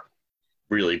they are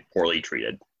really poorly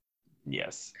treated.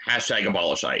 Yes. #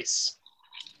 abolish ICE.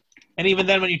 And even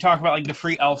then, when you talk about the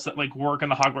free elves that work in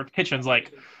the Hogwarts kitchens,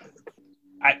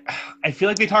 I feel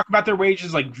like they talk about their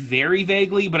wages very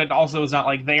vaguely, but it also is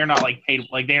not they are not paid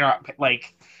they're not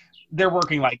they're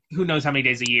working who knows how many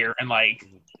days a year, and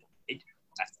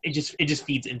it just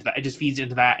feeds into that. It just feeds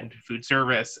into that, and to food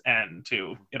service, and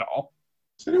to it all.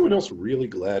 Is anyone else really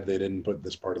glad they didn't put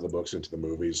this part of the books into the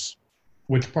movies?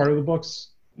 Which part of the books?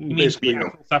 You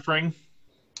mean suffering?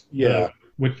 Yeah.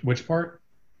 Which part?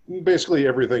 Basically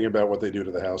everything about what they do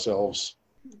to the house elves.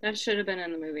 That should have been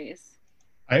in the movies.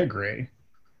 I agree.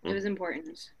 It was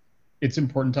important. It's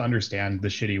important to understand the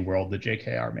shitty world that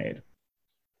JKR made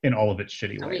in all of its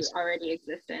shitty ways. We already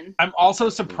exist in. I'm also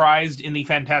surprised in the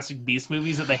Fantastic Beasts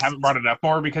movies that they haven't brought it up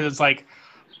more, because it's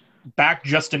back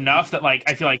just enough that I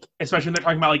feel especially when they're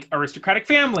talking about aristocratic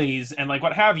families and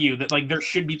what have you, that there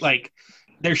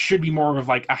should be more of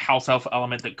a house elf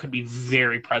element that could be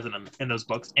very present in those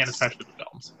books, and especially the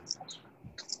films.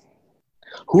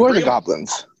 Who are the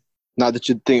goblins? Now that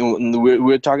you think,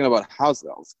 we're talking about house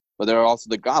elves, but there are also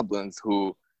the goblins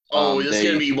who. This is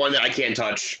going to be one that I can't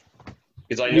touch.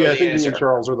 Because I know I think me and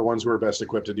Charles are the ones who are best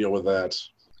equipped to deal with that.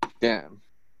 Damn.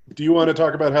 Do you want to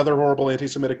talk about how they're horrible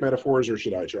anti-Semitic metaphors, or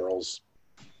should I, Charles?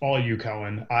 All you,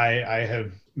 Cohen. I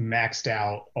have maxed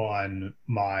out on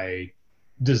my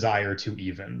desire to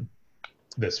even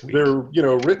this week.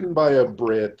 They're, written by a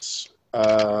Brit,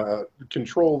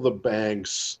 control the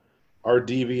banks, are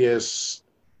devious,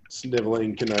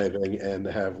 sniveling, conniving, and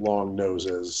have long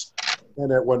noses.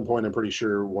 And at one point, I'm pretty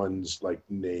sure one's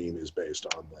name is based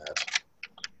on that.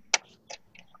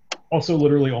 Also,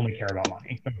 literally only care about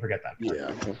money. Don't forget that part.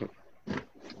 Yeah.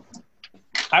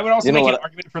 I would also make an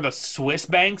argument for the Swiss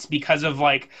banks, because of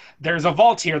there's a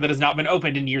vault here that has not been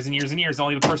opened in years and years and years.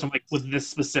 Only the person with this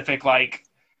specific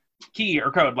key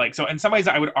or code. So in some ways,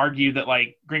 I would argue that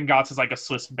Gringotts is a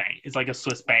Swiss bank. It's a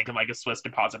Swiss bank and a Swiss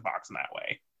deposit box in that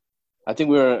way. I think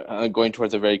we're going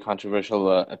towards a very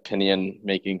controversial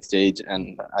opinion-making stage,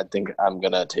 and I think I'm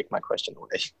going to take my question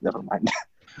away. Never mind.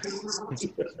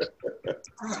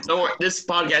 Don't worry, this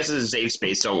podcast is a safe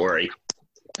space, don't worry.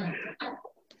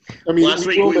 I mean, Last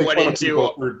week we went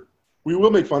into... We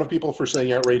will make fun of people for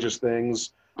saying outrageous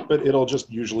things, but it'll just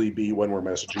usually be when we're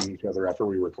messaging each other after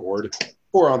we record,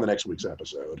 or on the next week's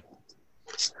episode.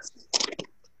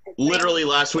 Literally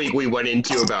last week we went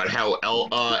into about how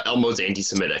Elmo's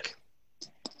anti-Semitic.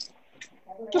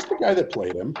 Just the guy that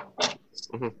played him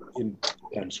in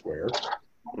Times Square.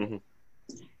 Mm-hmm.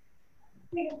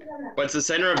 But it's the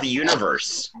center of the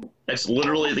universe. That's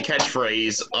literally the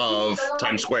catchphrase of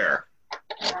Times Square.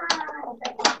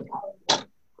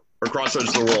 Or Crossroads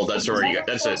of the World. That's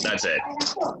it.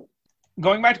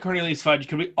 Going back to Cornelius Fudge,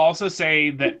 could we also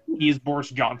say that he is Boris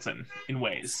Johnson in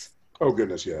ways? Oh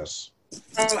goodness, yes.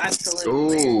 Oh,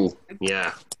 absolutely. Ooh,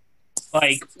 yeah.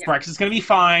 Brexit's gonna be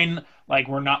fine.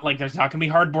 We're not there's not gonna be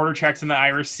hard border checks in the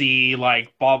Irish Sea.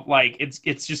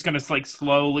 It's just gonna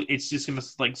slowly. It's just gonna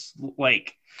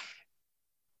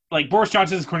Boris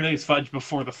Johnson is Cornelius Fudge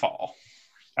before the fall,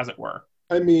 as it were.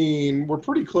 I mean, we're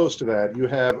pretty close to that. You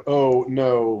have, oh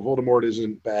no, Voldemort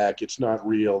isn't back. It's not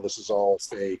real. This is all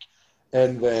fake.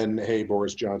 And then, hey,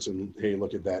 Boris Johnson, hey,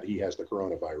 look at that. He has the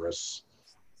coronavirus.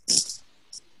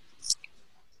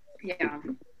 Yeah.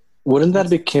 Wouldn't that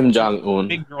be Kim Jong-un?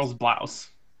 Big girl's blouse.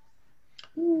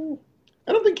 I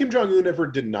don't think Kim Jong-un ever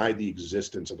denied the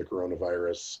existence of the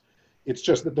coronavirus. It's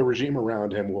just that the regime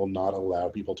around him will not allow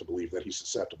people to believe that he's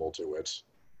susceptible to it.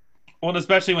 Well, and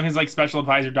especially when his special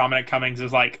advisor Dominic Cummings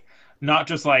is not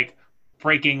just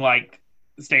breaking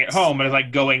stay at home and is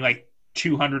like going like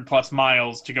 200 plus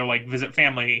miles to go like visit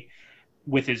family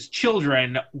with his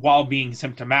children while being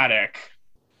symptomatic.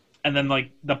 And then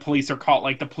like the police are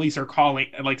calling,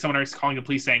 like someone is calling the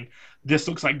police saying, this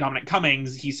looks like Dominic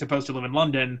Cummings. He's supposed to live in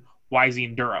London. Why is he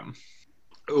in Durham?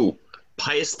 Ooh,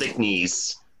 Pius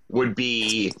Thicknees would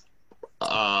be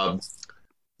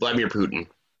Vladimir Putin.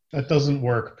 That doesn't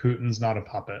work. Putin's not a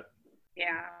puppet.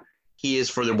 Yeah. He is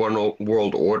for the one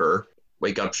world order.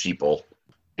 Wake up, sheeple.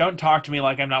 Don't talk to me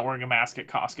like I'm not wearing a mask at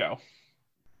Costco.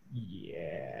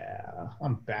 Yeah,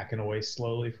 I'm backing away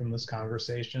slowly from this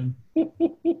conversation.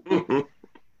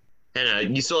 Hannah,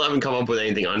 you still haven't come up with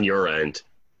anything on your end.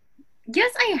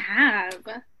 Yes, I have.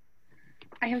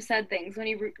 I have said things. When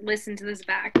you listen to this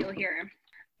back, you'll hear.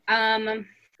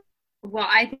 Well,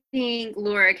 I think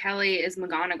Laura Kelly is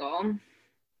McGonagall.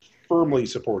 Firmly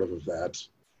supportive of that.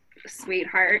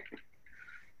 Sweetheart.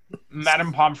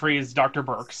 Madame Pomfrey is Dr.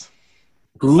 Burks.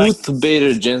 Ruth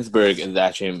Bader Ginsburg is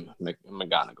actually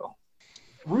McGonagall.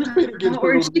 Ruth Bader Ginsburg.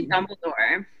 Or is she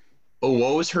Dumbledore? Oh,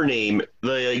 what was her name?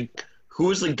 Who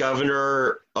was the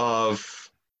governor of...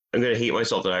 I'm going to hate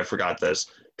myself that I forgot this.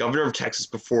 Governor of Texas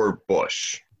before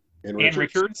Bush. Ann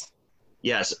Richards?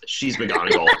 Yes, she's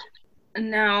McGonagall.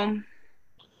 No.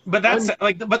 But that's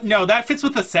but no, that fits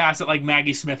with the sass that like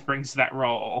Maggie Smith brings to that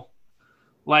role.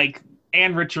 Like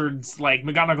Ann Richards, like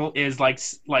McGonagall is like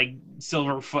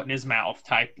silver foot in his mouth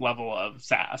type level of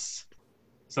sass.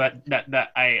 So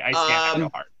that I stand that real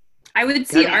hard. I would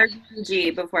see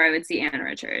RBG before I would see Ann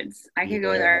Richards. I could go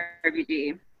with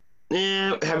RBG.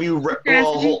 Have you read?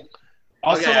 Also,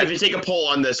 okay, I have to take a poll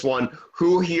on this one.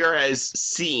 Who here has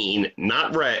seen,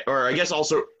 not read, or I guess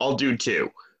also I'll do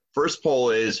two. First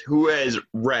poll is who has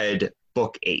read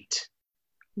book 8?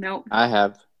 Nope. I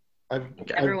have. I've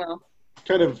Never will.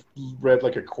 kind of read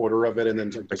like a quarter of it, and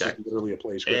then this is literally a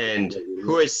place. And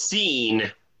who has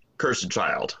seen Cursed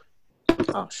Child?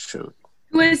 Oh shoot.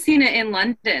 Who has seen it in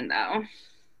London though?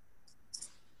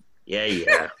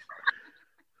 Yeah.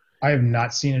 I have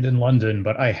not seen it in London,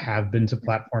 but I have been to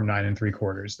Platform 9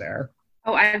 3/4 there.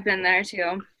 Oh, I've been there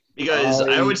too. Because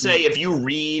I would say if you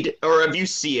read or if you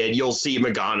see it, you'll see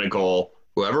McGonagall,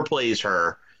 whoever plays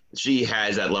her, she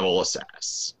has that level of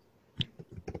sass.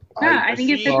 Yeah, I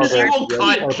think it's She because will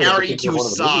cut Harry to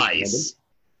size.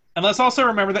 And let's also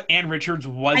remember that Ann Richards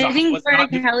was. I think was Laura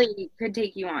not, Kelly could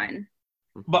take you on.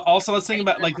 but also let's think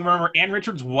about remember Ann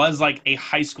Richards was like a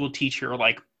high school teacher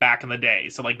like back in the day,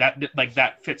 so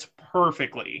that fits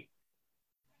perfectly.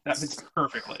 That fits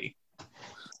perfectly.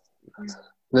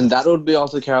 Then that would be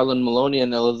also Carolyn Maloney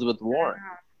and Elizabeth Warren.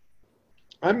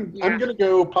 I'm gonna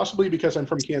go, possibly because I'm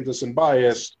from Kansas and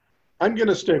biased, I'm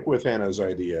gonna stick with Hannah's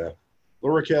idea.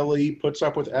 Laura Kelly puts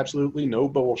up with absolutely no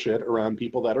bullshit around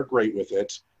people that are great with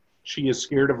it. She is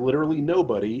scared of literally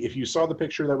nobody. If you saw the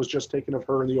picture that was just taken of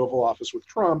her in the Oval Office with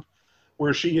Trump,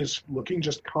 where she is looking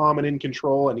just calm and in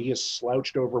control, and he is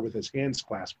slouched over with his hands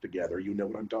clasped together, you know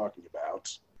what I'm talking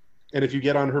about. And if you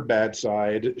get on her bad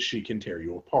side, she can tear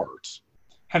you apart.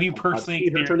 Have you personally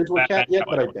I've not seen her turn into a cat yet,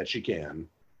 but I bet she can.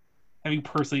 Have you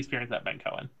personally experienced that, Ben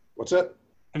Cohen? What's that?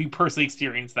 Have you personally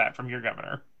experienced that from your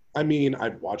governor? I mean,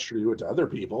 I've watched her do it to other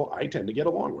people. I tend to get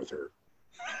along with her.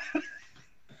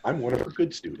 I'm one of her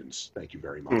good students. Thank you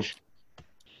very much.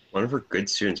 One of her good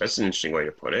students. That's an interesting way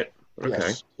to put it. Okay.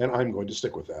 Yes, and I'm going to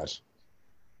stick with that.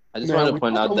 I just want to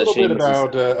point out a that little bit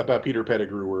Seamus about Peter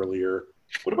Pettigrew earlier.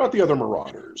 What about the other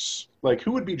Marauders? Like,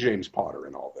 who would be James Potter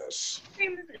in all this?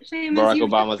 Barack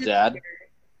Obama's dad.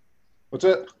 What's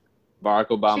that? Barack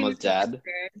Obama's dad.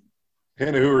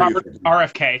 Hannah, who are you?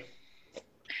 RFK.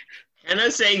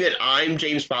 Hannah's saying that I'm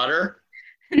James Potter?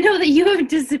 No, that you have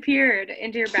disappeared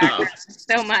into your background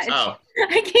so much. Oh.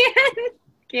 I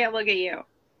can't look at you.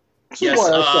 This Yes, is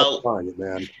why I stopped trying it,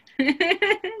 man.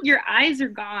 Your eyes are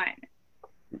gone.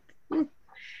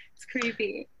 It's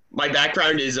creepy. My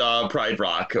background is Pride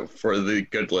Rock for the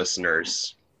good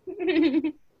listeners.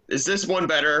 Is this one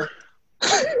better?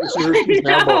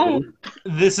 No.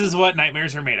 This is what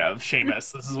nightmares are made of,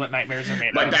 Seamus. This is what nightmares are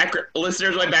made My of. my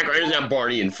background is now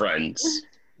Barney and Friends.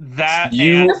 That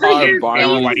You and are Your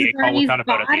Barney face is Barney's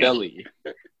body. Billy.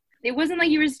 It wasn't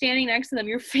like you were standing next to them.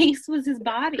 Your face was his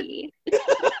body.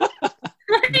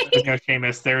 No,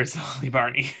 Seamus, there is only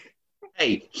Barney.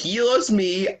 Hey, he loves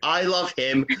me. I love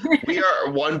him. We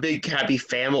are one big happy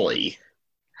family.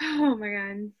 Oh my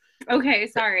god. Okay,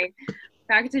 sorry.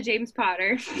 Back to James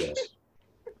Potter. Yes.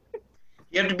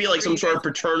 You have to be like some sort of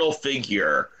paternal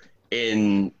figure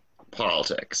in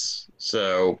politics.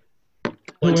 So, Who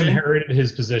Clinton? inherited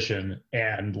his position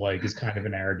and like is kind of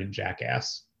an arrogant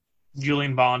jackass.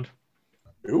 Julian Bond.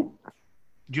 Who?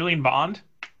 Julian Bond,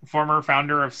 former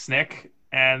founder of SNCC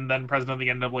and then president of the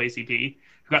NAACP,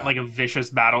 who got in, like, a vicious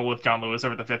battle with John Lewis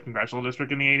over the 5th Congressional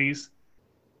District in the 80s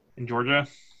in Georgia.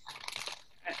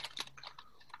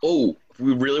 Oh,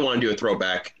 we really want to do a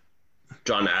throwback.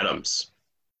 John Adams.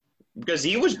 Because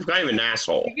he was kind of an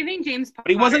asshole. You're giving James But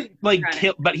he wasn't, like, credit.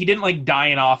 killed, but he didn't, like, die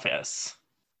in office.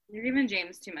 You're giving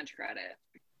James too much credit.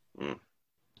 Mm.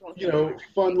 You know,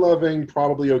 fun-loving,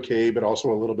 probably okay, but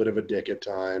also a little bit of a dick at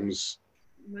times.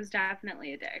 Was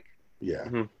definitely a dick. Yeah.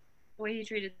 The way he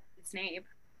treated Snape.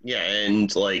 Yeah,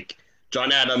 and, like,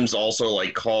 John Adams also,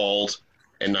 like, called,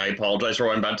 and I apologize for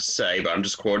what I'm about to say, but I'm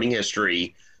just quoting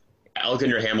history,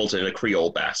 Alexander Hamilton a Creole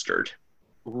bastard.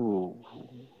 Ooh.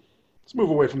 Let's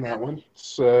move away from that one.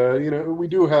 So, you know, we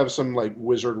do have some, like,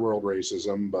 Wizard World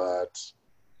racism, but...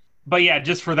 But yeah,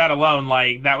 just for that alone,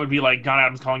 like, that would be like John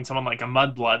Adams calling someone like a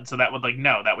mudblood. So that would, like,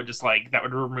 no, that would just, like, that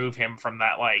would remove him from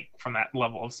that, like, from that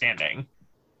level of standing.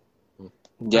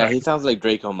 Yeah, he sounds like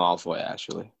Draco Malfoy,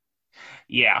 actually.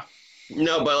 Yeah.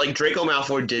 No, but, like, Draco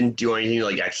Malfoy didn't do anything to,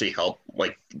 like, actually help,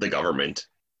 like, the government.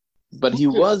 But he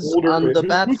was on the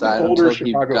bad side until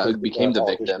he became the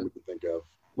victim. We could think of?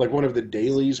 Like one of the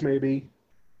dailies, maybe?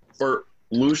 Or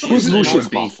Lucius. Who's Lucius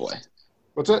Malfoy. Malfoy?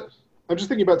 What's that? I'm just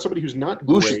thinking about somebody who's not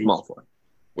Lucius great. Malfoy.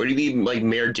 What do you mean, like,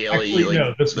 Mayor Daley, Actually, like,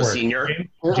 no, this the works. senior?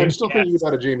 I'm still thinking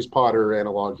about a James Potter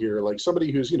analog here, like somebody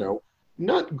who's, you know,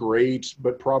 not great,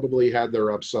 but probably had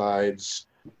their upsides.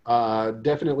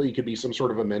 Definitely could be some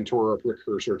sort of a mentor or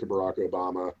precursor to Barack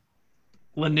Obama.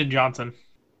 Lyndon Johnson.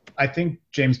 I think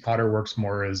James Potter works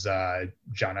more as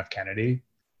John F. Kennedy.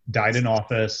 Died in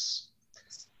office,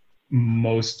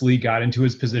 mostly got into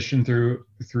his position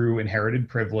through inherited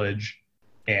privilege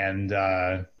and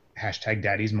hashtag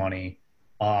daddy's money.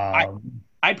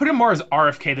 I'd put him more as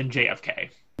RFK than JFK.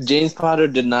 James Potter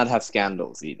did not have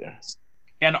scandals either.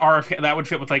 And RFK, that would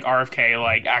fit with, like, RFK,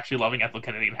 like, actually loving Ethel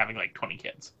Kennedy and having, like, 20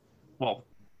 kids. Well,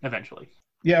 eventually.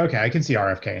 Yeah, okay, I can see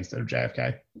RFK instead of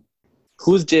JFK.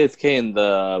 Who's JFK in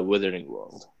the Wizarding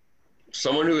World?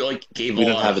 Someone who, like, gave We a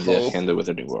don't lot have a of hope. JFK in the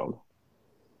Wizarding World.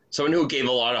 Someone who gave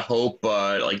a lot of hope,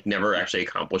 but, like, never actually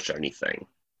accomplished anything.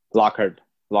 Lockhart,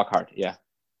 yeah.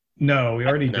 No, we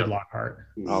already No. did Lockhart.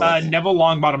 Oh, okay. Neville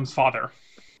Longbottom's father.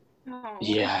 Oh.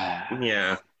 Yeah.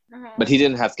 Yeah, Oh. But he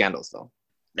didn't have scandals, though.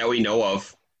 that we know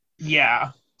of.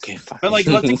 Yeah. Okay, fine. But, like,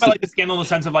 let's think about, like, the scandal in the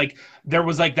sense of, like, there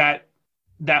was, like, that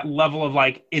level of,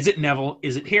 like, is it Neville?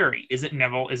 Is it Harry? Is it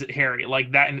Neville? Is it Harry?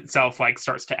 Like, that in itself, like,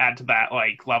 starts to add to that,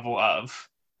 like, level of,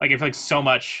 like, I feel like so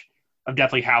much of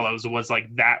Deathly Hallows was,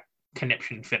 like, that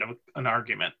conniption fit of an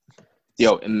argument.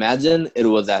 Yo, imagine it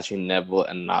was actually Neville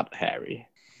and not Harry.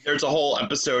 There's a whole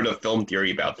episode of Film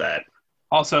Theory about that.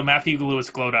 Also, Matthew Lewis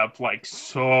glowed up, like,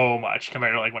 so much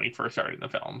compared to, like, when he first started in the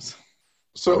films.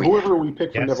 So whoever we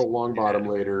pick for Yes. Neville Longbottom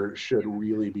later should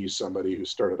really be somebody who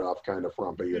started off kind of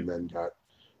frumpy and then got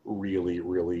really,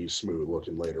 really smooth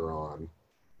looking later on.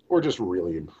 Or just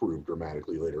really improved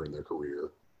dramatically later in their career.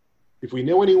 If we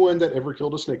know anyone that ever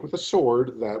killed a snake with a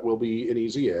sword, that will be an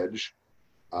easy edge.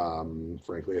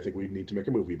 Frankly, I think we need to make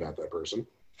a movie about that person.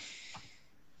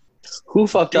 Who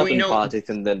fucked Do up we in know- politics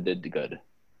and then did good?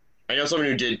 I know someone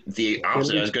who did the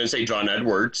opposite. I was going to say John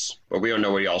Edwards, but we don't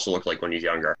know what he also looked like when he's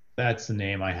younger. That's a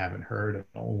name I haven't heard in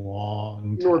a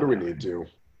long time. Nor do we need to.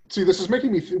 See, this is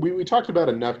making me... we talked about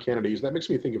enough Kennedys. That makes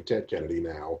me think of Ted Kennedy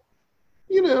now.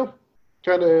 You know,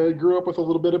 kind of grew up with a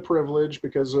little bit of privilege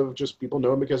because of just people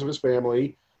know him because of his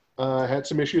family. Had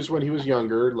some issues when he was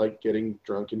younger, like getting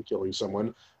drunk and killing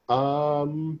someone.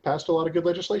 Passed a lot of good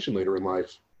legislation later in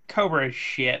life. Cobra is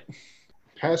shit.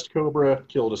 Passed Cobra,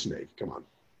 killed a snake. Come on.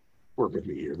 Work with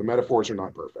me here. The metaphors are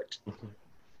not perfect.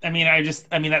 I mean,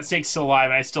 that snake's still alive,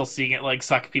 and I still see it, like,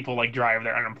 suck people, like, dry of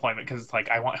their unemployment, because it's like,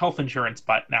 I want health insurance,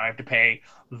 but now I have to pay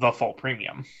the full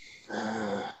premium.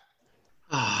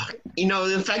 You know,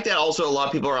 the fact that also a lot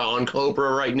of people are on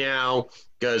Cobra right now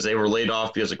because they were laid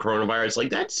off because of coronavirus, like,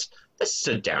 that's just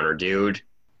a downer, dude.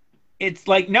 It's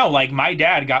like, no, like, my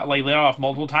dad got, like, laid off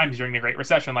multiple times during the Great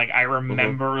Recession. Like, I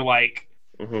remember, like,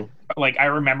 I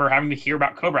remember having to hear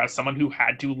about Cobra as someone who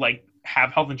had to, like,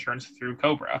 have health insurance through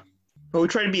Cobra. But we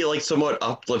try to be, like, somewhat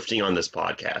uplifting on this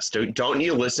podcast. Don't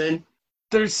you listen?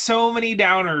 There's so many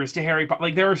downers to Harry Potter.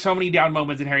 Like, there are so many down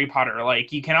moments in Harry Potter.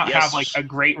 Like, you cannot have, like, a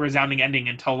great resounding ending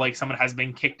until, like, someone has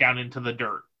been kicked down into the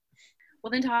dirt. Well,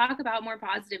 then talk about more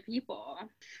positive people.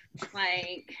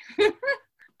 Like,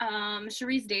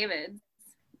 Sharice Davids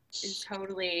is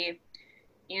totally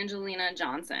Angelina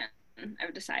Johnson.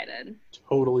 I've decided.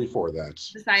 Totally for that.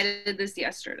 Decided this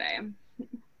yesterday.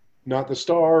 Not the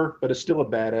star, but it's still a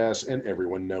badass, and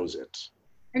everyone knows it.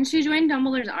 And she joined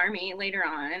Dumbledore's army later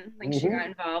on. Like, she got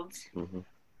involved.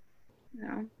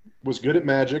 No. Was good at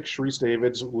magic. Sharice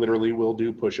Davids literally will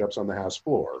do push-ups on the house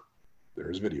floor.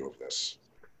 There's video of this.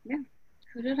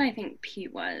 Who did I think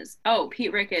Pete was? Oh,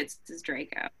 Pete Ricketts is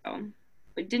Draco.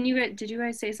 But did you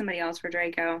guys say somebody else for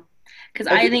Draco? Because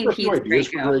I think there are a few Pete's ideas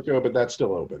for Draco. Draco, but that's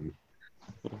still open.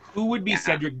 Who would be Yeah.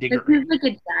 Cedric Because Diggory? he's like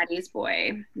a daddy's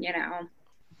boy, you know.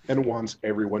 And wants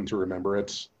everyone to remember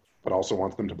it, but also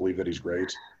wants them to believe that he's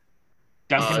great.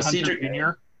 Duncan Hunter Cedric- Jr.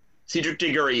 Cedric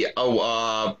Diggory.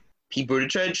 Pete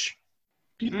Buttigieg.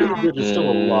 Pete No. Buttigieg is still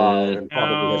alive and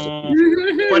probably has a No.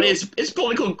 future. But his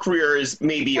political career is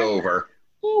maybe over.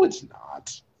 Oh, it's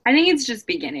not. I think it's just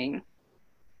beginning.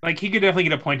 Like, he could definitely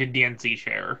get appointed DNC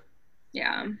chair,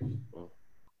 Yeah.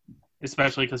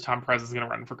 especially because Tom Perez is going to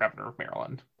run for governor of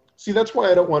Maryland. See, that's why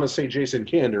I don't want to say Jason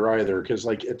Kander either, because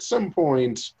like at some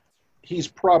point, he's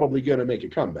probably going to make a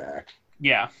comeback.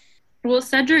 Yeah. Well,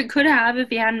 Cedric could have if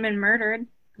he hadn't been murdered.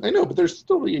 I know, but there's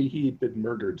still the he'd been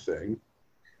murdered thing.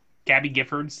 Gabby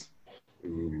Giffords.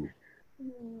 Ooh,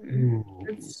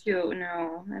 It's too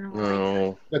no. I don't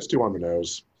No. that's too on the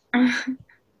nose. like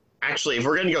Actually, if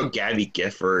we're gonna go Gabby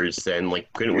Giffords, then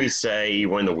like, couldn't we say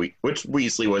which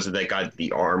Weasley was it that got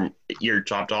the ear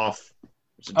chopped off?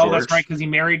 Was it Oh, that's George? right, because he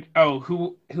married. Oh,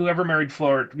 whoever married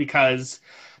Fleur because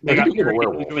they Yeah, got he became a married, he was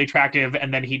werewolf. really attractive,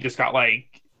 and then he just got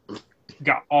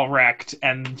all wrecked,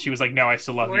 and she was like, "No, I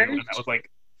still love you," and George? that was like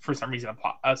for some reason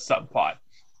a subplot.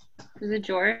 Was it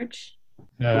George?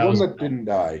 No, The that one was that didn't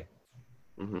die.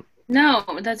 No,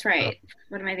 that's right.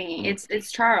 What am I thinking?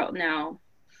 It's Charles. No,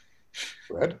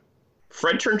 Fred?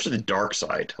 Fred turned to the dark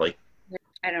side. Like,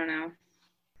 I don't know.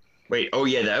 wait, oh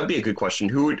yeah, that would be a good question.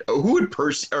 Who would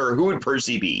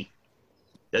Percy be?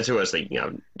 That's who I was thinking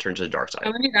of. Turn to the dark side. I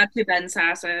only got two Ben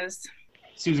Sasses.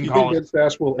 Susan Do you think Collins. Ben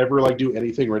Sass will ever like do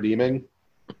anything redeeming?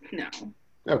 No.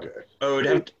 Okay. Oh,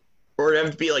 it'd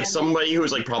have to be like somebody who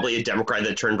was like probably a Democrat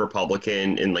that turned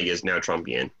Republican and like is now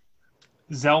Trumpian.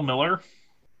 Zell Miller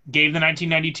gave the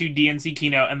 1992 DNC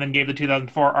keynote and then gave the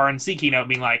 2004 RNC keynote,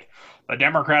 being like, "The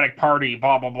Democratic Party,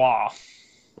 blah blah blah."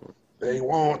 They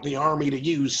want the army to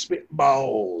use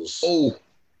spitballs. Oh,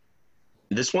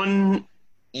 this one,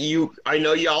 I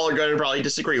know y'all are going to probably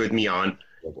disagree with me on.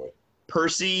 Oh, boy.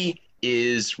 Percy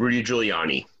is Rudy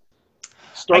Giuliani.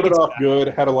 Started I can off see that. good,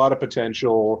 had a lot of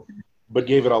potential, but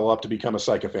gave it all up to become a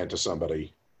sycophant to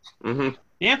somebody. Mm-hmm.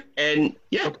 Yeah. And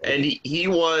Okay. and he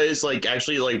was like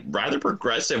actually like rather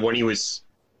progressive when he was.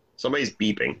 Somebody's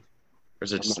beeping. Or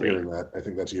is it I'm just not me? hearing that. I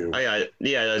think that's you.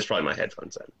 Yeah, that's probably my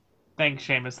headphones then. Thanks,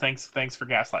 Seamus. Thanks for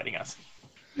gaslighting us.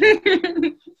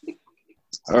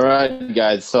 All right,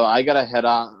 guys. So I gotta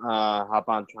hop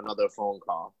on to another phone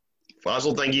call.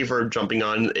 Fossil, thank you for jumping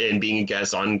on and being a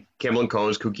guest on Campbell and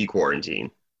Cohen's Cookie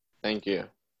Quarantine. Thank you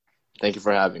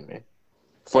for having me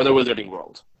for the Wizarding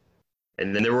World.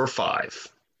 And then there were 5.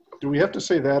 Do we have to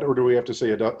say that, or do we have to say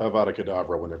Avada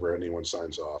Kedavra whenever anyone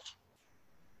signs off?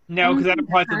 No, because that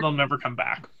implies that they'll never come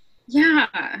back. Yeah.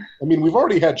 I mean, we've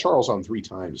already had Charles on 3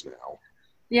 times now.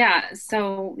 Yeah.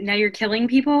 So now you're killing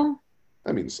people?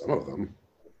 I mean, some of them.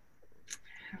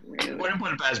 Rude. Wouldn't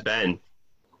put it past Ben.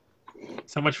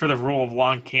 So much for the rule of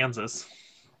long Kansas.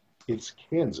 It's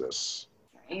Kansas.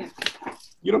 Right.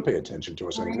 You don't pay attention to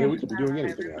us anyway. We could be doing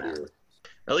anything out here.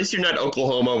 At least you're not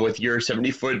Oklahoma with your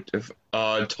 70-foot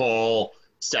tall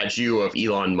statue of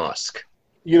Elon Musk.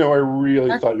 You know, I really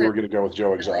That's thought you were good. going to go with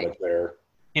Joe Exotic there.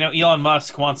 You know, Elon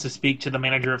Musk wants to speak to the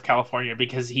manager of California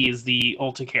because he is the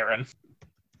Ulta Karen.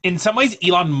 In some ways,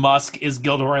 Elon Musk is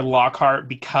Gilderoy Lockhart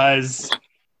because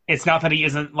it's not that he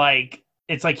isn't like,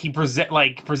 it's like he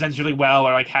presents really well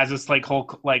or like has this like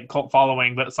whole like cult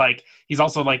following, but it's like he's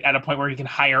also like at a point where he can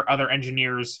hire other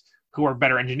engineers who are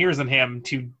better engineers than him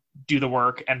to do the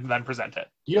work and then present it.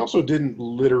 He also didn't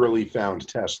literally found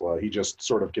Tesla. He just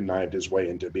sort of connived his way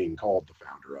into being called the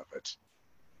founder of it.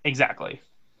 Exactly.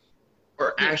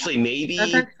 Or actually, maybe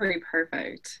That's actually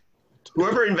perfect.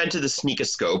 whoever invented the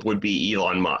sneakoscope would be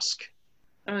Elon Musk.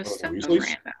 That was so the Weasleys?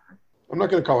 random. I'm not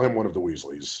going to call him one of the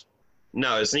Weasleys.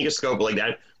 No, the sneakoscope, like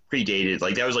that predated.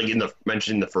 Like that was like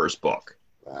mentioned in the first book.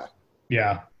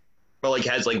 yeah. But like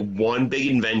has like one big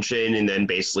invention and then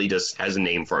basically just has a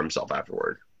name for himself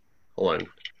afterward. Hold on.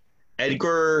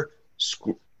 Edgar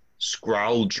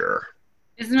Scrowger.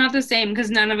 It's not the same because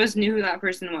none of us knew who that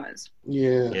person was.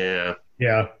 Yeah. Yeah.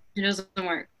 Yeah. It doesn't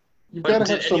work. You've got But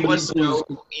to have did anyone somebody know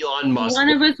who's... who Elon Musk One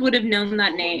of us would have known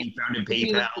that when name. he founded if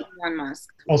he was PayPal? Elon Musk.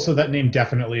 Also, that name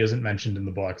definitely isn't mentioned in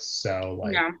the books, so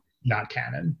like No, not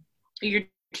canon. you're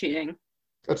cheating.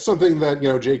 That's something that, you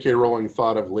know, J.K. Rowling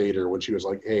thought of later when she was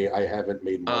like, hey, I haven't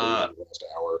made money in the last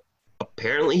hour.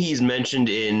 Apparently he's mentioned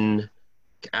in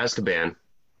Azkaban.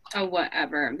 Oh,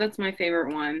 whatever. That's my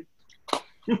favorite one.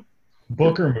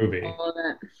 Book or movie? All of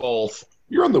it. Both.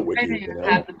 You're on the I wiki. didn't You even know?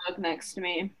 have the book next to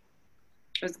me.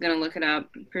 I was gonna look it up,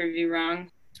 prove you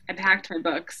wrong. I packed my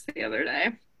books the other day.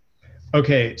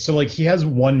 Okay, so like he has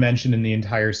one mention in the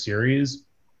entire series,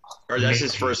 Or that's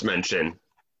his Maybe. first mention.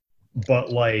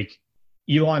 but like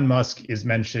Elon Musk is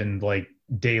mentioned like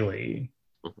daily.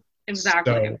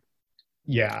 Exactly. So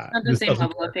yeah, Not the this same doesn't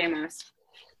level work. of famous.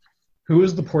 Who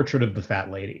is the portrait of the fat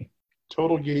lady?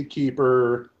 Total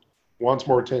gatekeeper, wants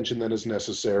more attention than is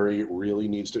necessary, really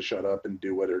needs to shut up and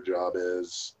do what her job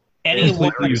is. Any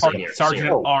Completely woman part useless. Sergeant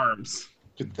Oh. at Arms.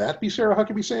 Could that be Sarah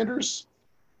Huckabee Sanders?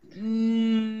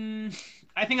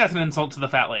 I think that's an insult to the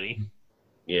fat lady.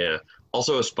 Yeah.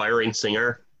 Also aspiring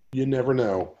singer. You never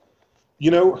know.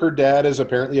 You know, her dad is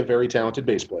apparently a very talented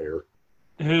bass player.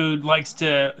 Who likes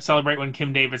to celebrate when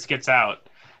Kim Davis gets out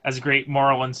as a great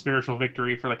moral and spiritual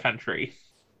victory for the country.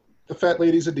 The fat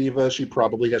lady's a diva. She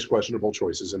probably has questionable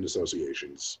choices and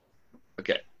associations.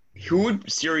 Okay. Who would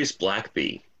Sirius Black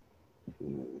be?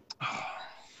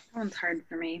 That one's hard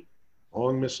for me.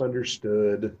 Long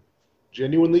misunderstood.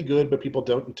 Genuinely good, but people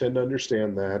don't tend to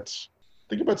understand that.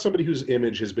 Think about somebody whose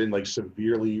image has been like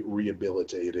severely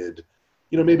rehabilitated.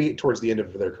 You know, maybe towards the end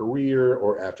of their career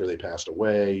or after they passed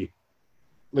away.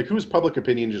 Like whose public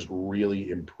opinion just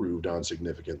really improved on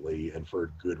significantly and for a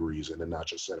good reason and not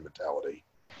just sentimentality.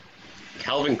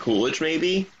 Calvin Coolidge,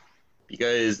 maybe?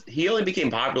 Because he only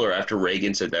became popular after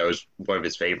Reagan said that was one of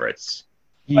his favorites.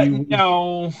 But He,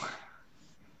 no.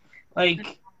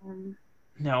 Like, Um,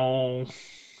 no.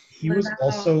 he What was about-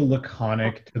 also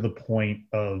laconic to the point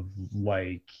of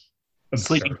like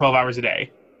Sleeping absurd. 12 hours a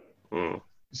day. Hmm.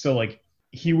 So like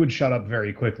he would shut up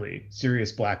very quickly.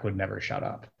 Sirius Black would never shut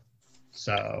up.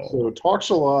 So So talks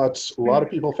a lot. A lot of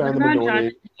people what found them about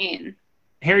annoying. John McCain?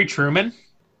 Harry Truman,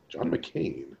 John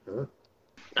McCain, huh?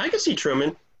 I could see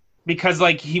Truman. because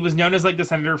like he was known as like the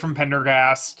senator from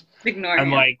Pendergast, Ignore and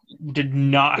him. like did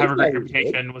not have a great Yeah,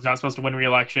 reputation, was not supposed to win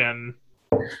re-election,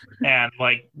 and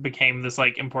like became this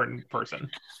like important person.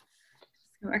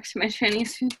 Back to my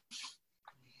Chinese food.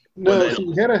 No, Well,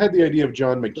 then- he had the idea of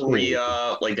John McCain.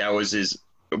 Korea, like that was his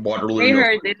Waterloo. They North-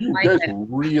 heard they didn't You like guys it.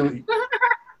 really,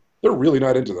 they're really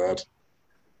not into that.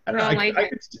 I don't know. I don't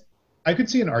like it. I could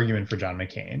see an argument for John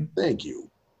McCain. Thank you.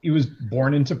 He was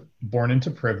born into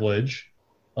privilege,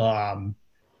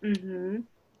 Mm-hmm.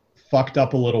 fucked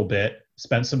up a little bit,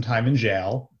 spent some time in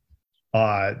jail.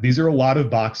 These are a lot of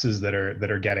boxes that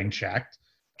are getting checked.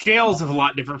 Jail is a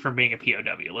lot different from being a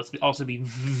POW. Let's also be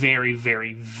very,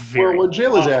 very, very. Well, when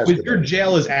jail is asked, With your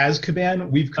jail as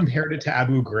Azkaban, we've compared it to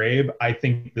Abu Ghraib. I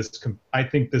think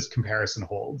this comparison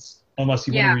holds, unless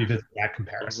you Yeah. want to revisit that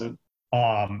comparison.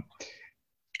 And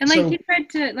like So- he tried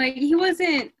to like he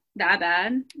wasn't that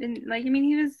bad. And like I mean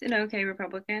he was an okay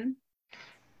Republican.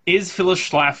 Is Phyllis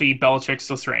Schlafly Belichick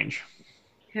still strange?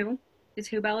 Who? Is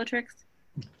who Bellatrix?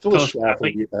 Phyllis Phyllis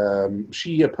Schlafly,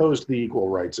 she opposed the Equal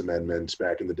Rights Amendment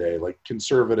back in the day, like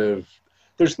conservative.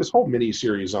 There's this whole mini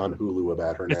series on Hulu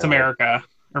about her Miss now. America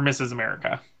or Mrs.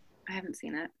 America. I haven't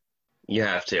seen it. You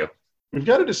have to. We've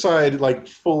got to decide, like,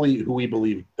 fully who we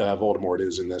believe Voldemort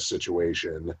is in this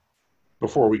situation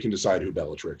before we can decide who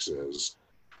Bellatrix is.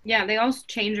 Yeah, they all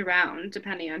change around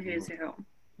depending on who's who.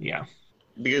 Yeah.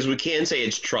 Because we can't say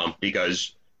it's Trump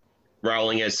because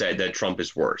Rowling has said that Trump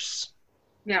is worse.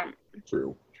 Yeah.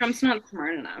 True. Trump's not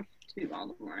smart enough to be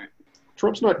Voldemort.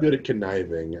 Trump's not good at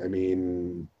conniving. I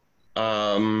mean,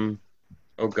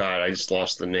 Oh God, I just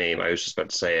lost the name. I was just about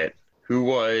to say it. Who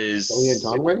was? Kellyanne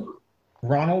Conway?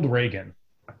 Ronald Reagan.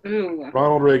 Ooh.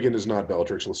 Ronald Reagan is not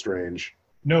Bellatrix Lestrange.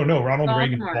 No, Ronald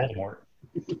Reagan is Voldemort.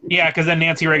 Voldemort. Yeah, because then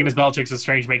Nancy Reagan as Belichick is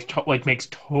strange makes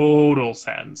total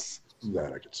sense.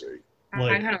 That I could see. I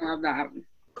Like- kind of love that.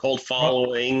 Cult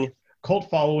following. Cult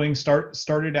following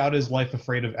started out as life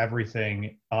afraid of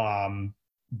everything,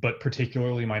 but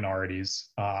particularly minorities,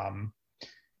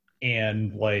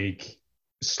 and like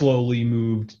slowly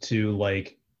moved to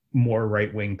like more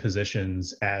right wing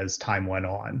positions as time went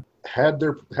on, Had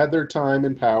their time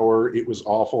in power. It was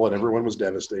awful, and everyone was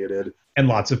devastated. and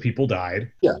lots of people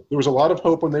died. Yeah, there was a lot of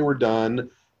hope when they were done.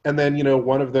 And then,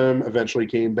 one of them eventually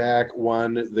came back.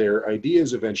 Their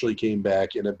ideas eventually came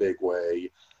back in a big way.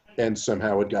 And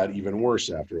somehow it got even worse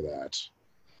after that.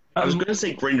 I was going to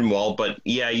say Grindelwald, but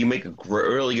yeah, you make a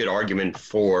really good argument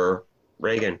for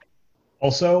Reagan.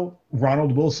 Also,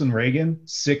 Ronald Wilson Reagan,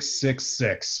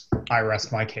 666. I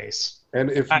rest my case.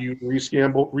 And if you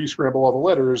re-scramble all the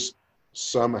letters,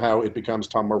 somehow it becomes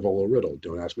Tom Marvolo Riddle.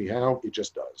 Don't ask me how, it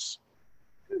just does.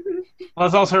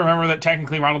 Let's also remember that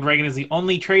technically Ronald Reagan is the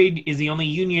only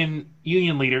union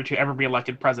leader to ever be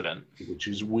elected president. Which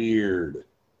is weird.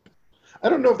 I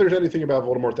don't know if there's anything about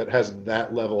Voldemort that has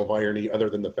that level of irony other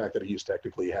than the fact that he's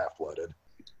technically half-blooded.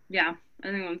 Yeah, I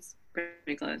think that's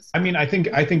pretty close. I mean, I think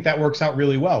that works out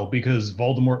really well because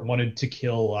Voldemort wanted to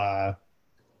kill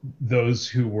those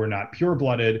who were not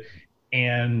pure-blooded,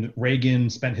 and Reagan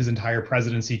spent his entire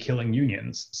presidency killing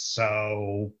unions.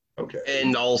 So, Okay.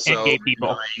 And also, And gay people.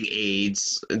 denying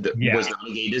AIDS Yeah. was not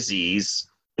a gay disease.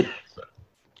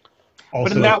 also,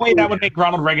 But in that way, that would make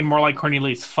Ronald Reagan more like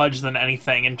Cornelius Fudge than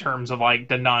anything in terms of like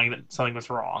denying that something was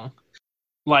wrong.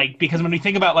 Like, because when we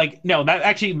think about like, no, that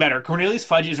actually better. Cornelius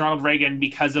Fudge is Ronald Reagan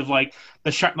because of like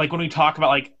like when we talk about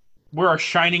like we're a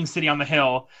shining city on the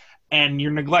hill, and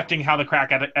you're neglecting how the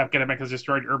crack epidemic has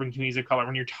destroyed urban communities of color.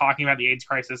 When you're talking about the AIDS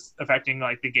crisis affecting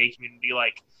like the gay community,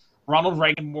 like Ronald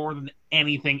Reagan more than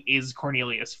anything is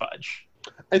Cornelius Fudge.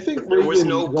 I think There was Reagan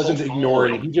no wasn't cult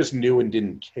ignoring, following. he just knew and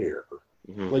didn't care.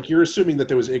 Mhm. Like, you're assuming that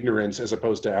there was ignorance as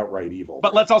opposed to outright evil.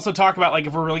 But let's also talk about like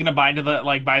if we're really gonna buy into the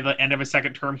like by the end of his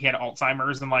second term he had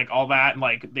Alzheimer's and like all that, and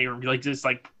like they were like just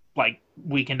like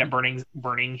weekend at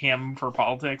burning him for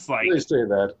politics. Like They say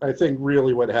that. I think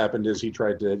really what happened is he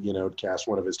tried to, cast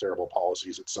one of his terrible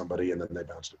policies at somebody, and then they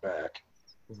bounced it back.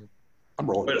 Mhm. I'm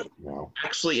rolling But- with it now.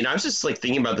 Actually, and I was just like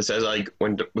thinking about this as I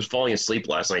was falling asleep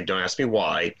last night. Don't ask me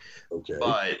why, Okay.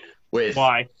 but with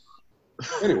why?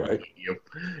 Anyway,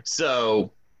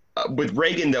 So, with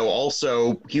Reagan, though,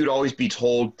 also, he would always be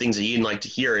told things that he didn't like to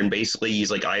hear. And basically,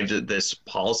 he's like, I have this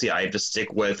policy I have to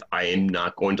stick with. I am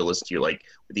not going to listen to you. Like,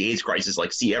 with the AIDS crisis,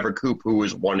 like, C. Everett Koop, who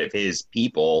was one of his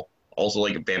people, also,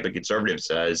 like, a vampire conservative,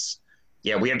 says,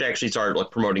 yeah, we have to actually start, like,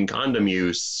 promoting condom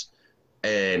use.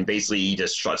 And basically, he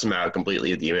just shuts him out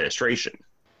completely of the administration.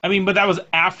 I mean, but that was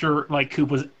after like Coop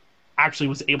was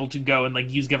able to go and like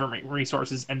use government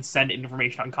resources and send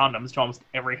information on condoms to almost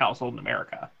every household in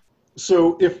America.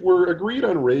 so if we're agreed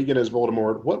on Reagan as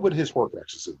Voldemort, what would his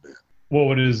Horcruxes have been? what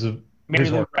would his Mary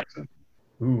his Lou Horcruxes?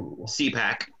 Ooh.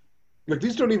 CPAC. Like,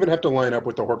 these don't even have to line up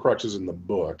with the Horcruxes in the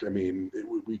book. I mean,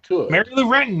 we could. Mary Lou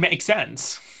Retton makes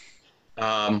sense.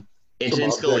 Antonin Some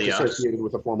object Scalia. associated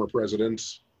with a former president.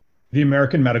 The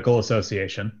American Medical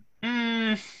Association.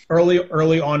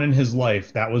 Early on in his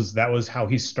life, that was how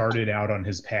he started out on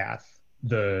his path.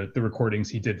 The recordings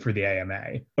he did for the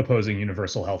AMA opposing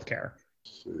universal health care.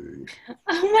 Let's see.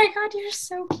 Oh my god, you're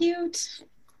so cute.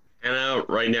 Anna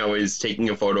right now is taking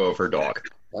a photo of her dog.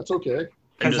 That's okay. And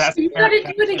Because just that's You gotta do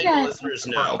it letting again. listeners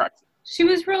know. She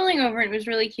was rolling over and it was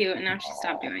really cute, and now she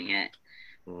stopped doing it.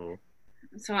 Mm.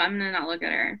 So I'm gonna not look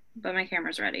at her, but my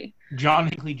camera's ready. John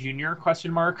Hinckley Jr.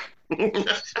 question mark. I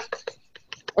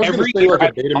was Every going to say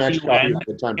like year a Betamax at copy UN, of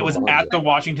Bedtime It was for at the Barney.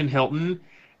 Washington Hilton,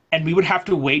 and we would have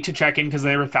to wait to check in because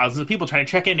there were thousands of people trying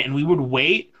to check in, and we would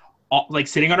wait, like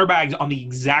sitting on our bags on the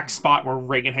exact spot where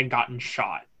Reagan had gotten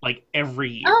shot, like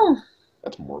every year. Oh,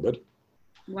 That's morbid.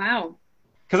 wow.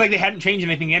 Because like they hadn't changed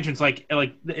anything in the entrance, like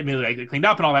I mean, like they cleaned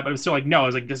up and all that, but it was still like no, it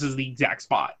was like this is the exact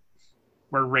spot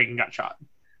where Reagan got shot.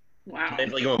 Wow. They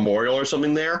have, like a memorial or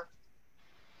something there.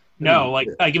 No, Hmm. like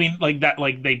I mean, like that,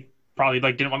 like they probably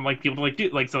like didn't want like people to like do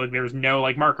like so like there was no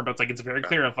like marker, but it's like it's very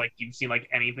clear if like you've seen like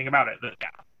anything about it. That,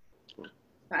 yeah.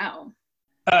 Wow.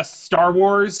 Star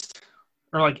Wars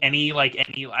or like any I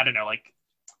don't know, like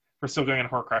we're still going on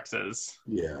Horcruxes.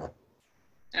 Yeah.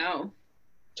 Oh.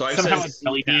 So I Somehow said like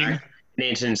Belly Bean. CPAC and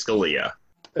Antonin Scalia.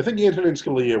 I think Antonin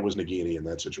Scalia was Nagini in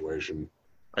that situation.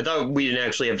 I thought we didn't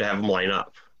actually have to have them line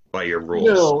up by your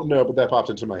rules. No, but that popped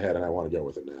into my head and I want to go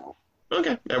with it now.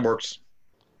 Okay, that works.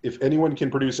 If anyone can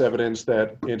produce evidence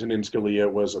that Antonin Scalia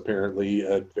was apparently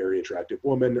a very attractive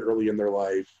woman early in their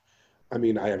life, I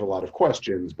mean, I have a lot of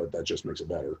questions, but that just makes it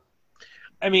better.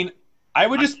 I mean, I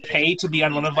would just pay to be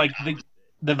on one of like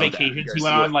the vacations he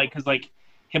went on, like because like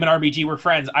him and RBG were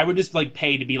friends. I would just like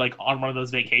pay to be like on one of those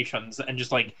vacations and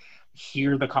just like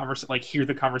hear the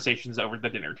conversations over the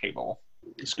dinner table.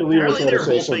 Scalia would Apparently try to they're say both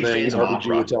big something, fans and of RBG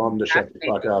opera. would tell him to shut the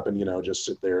fuck up and, just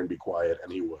sit there and be quiet,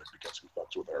 and he would because he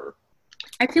fucks with her.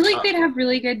 I feel like they'd have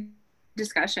really good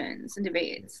discussions and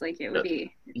debates. Like it would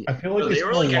be. I feel like No, they they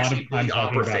were spend like a lot actually of time big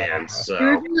talking opera about fans. opera.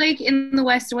 It would So be like in the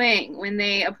West Wing when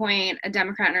they appoint a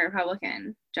Democrat and a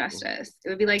Republican justice. It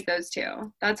would be like those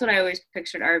two. That's what I always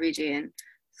pictured RBG and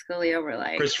Scalia were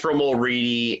like. Christopher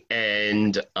Mulready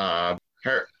and what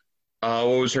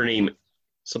was her name?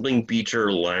 Something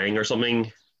Beecher Lang or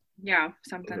something. Yeah,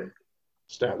 something.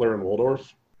 Statler and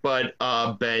Waldorf. But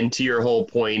Ben, to your whole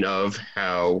point of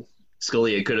how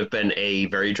Scalia could have been a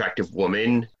very attractive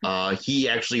woman, he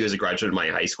actually was a graduate of my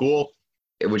high school,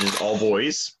 which is all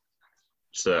boys.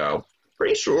 So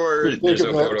pretty sure Think there's of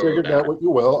a that, photo take of of that that. what you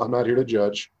will. I'm not here to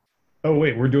judge. Oh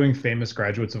wait, we're doing famous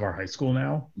graduates of our high school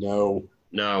now. No.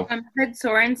 No. Ted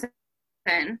Sorensen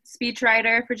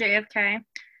speechwriter for JFK,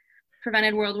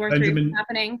 prevented World War III from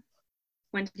happening,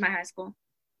 went to my high school.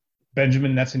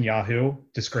 Benjamin Netanyahu,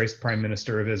 disgraced Prime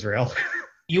Minister of Israel.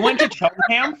 You went to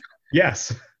Cheltenham?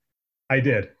 Yes, I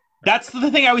did. That's the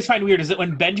thing I always find weird, is that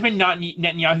when Benjamin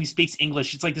Netanyahu speaks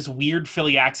English, it's like this weird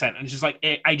Philly accent, and it's just like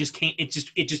I just can't. It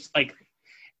just like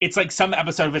it's like some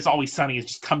episode of It's Always Sunny has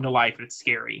just come to life, and it's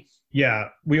scary. Yeah,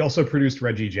 we also produced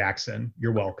Reggie Jackson.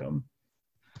 You're welcome.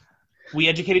 We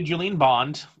educated Julian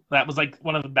Bond. That was like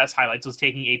one of the best highlights, was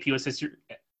taking AP US History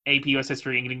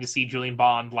and getting to see Julian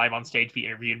Bond live on stage be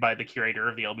interviewed by the curator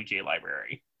of the LBJ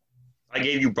Library. I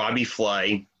gave you Bobby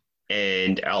Flay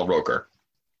and Al Roker.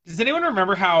 Did anyone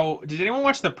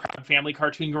watch the Proud Family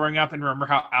cartoon growing up and remember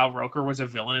how Al Roker was a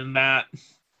villain in that?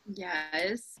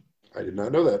 Yes. I did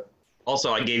not know that.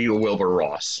 Also, I gave you a Wilbur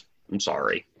Ross. I'm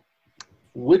sorry.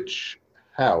 Which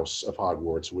house of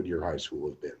Hogwarts would your high school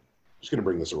have been? Just going to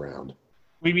bring this around.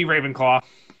 We'd be Ravenclaw.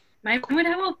 Mine would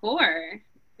have all four.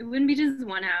 It wouldn't be just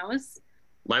one house.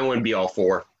 Mine wouldn't be all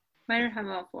four. Mine would have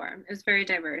all four. It was very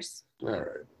diverse. All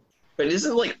right. But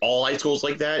isn't like all high schools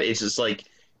like that? It's just like,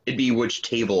 it'd be which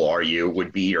table are you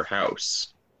would be your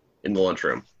house in the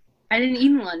lunchroom. I didn't eat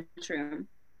in the lunchroom.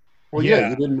 Well, yeah,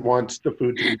 you didn't want the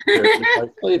food to be prepared by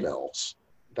slave elves.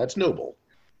 That's noble.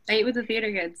 I ate with the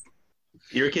theater kids.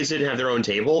 Your kids didn't have their own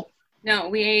table? No,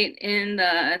 we ate in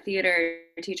the theater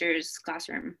teacher's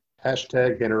classroom.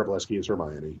 Hashtag Hannah Robleski is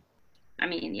Hermione. I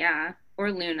mean, yeah.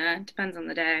 Or Luna. Depends on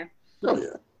the day. Oh,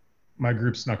 yeah. My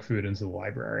group snuck food into the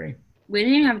library. We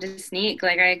didn't even have to sneak.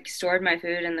 Like, I stored my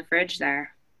food in the fridge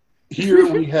there.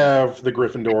 Here we have the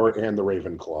Gryffindor and the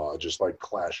Ravenclaw just like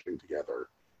clashing together.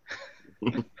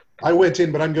 I went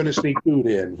in, but I'm going to sneak food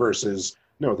in versus,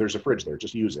 no, there's a fridge there.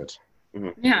 Just use it.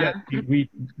 Yeah.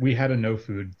 We had a no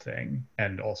food thing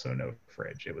and also no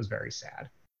fridge. It was very sad.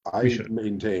 I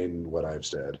maintain what I've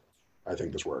said. I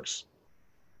think this works.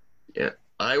 Yeah.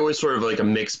 I was sort of like a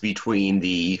mix between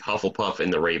the Hufflepuff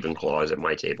and the Ravenclaws at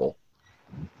my table.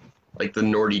 Like the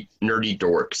nerdy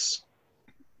dorks.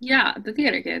 Yeah, the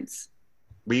theater kids.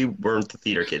 We weren't the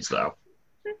theater kids, though.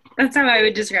 That's how I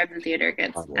would describe the theater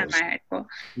kids at my high school.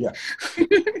 Yeah.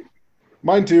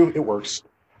 Mine too. It works.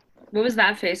 What was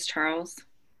that face, Charles?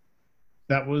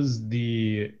 That was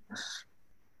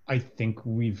I think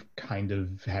we've kind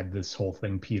of had this whole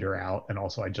thing peter out, and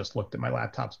also I just looked at my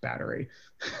laptop's battery.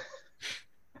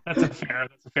 That's a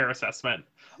fair assessment.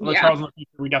 Although Yeah. Charles, in the future,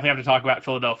 we definitely have to talk about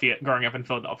Philadelphia, growing up in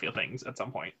Philadelphia things at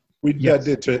some point.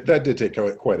 That did take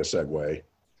quite a segue.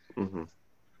 Mm-hmm.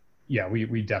 Yeah,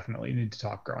 we definitely need to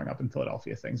talk growing up in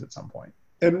Philadelphia things at some point.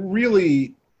 And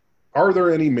really, are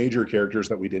there any major characters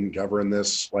that we didn't cover in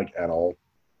this, like, at all?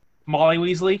 Molly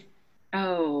Weasley.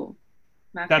 Oh,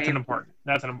 That's an important.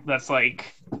 That's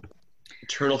like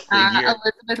Eternal figure.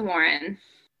 Elizabeth Warren.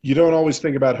 You don't always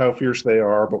think about how fierce they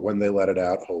are, but when they let it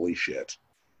out, holy shit.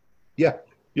 Yeah,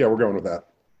 we're going with that.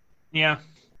 yeah.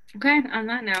 Okay, on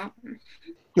that note.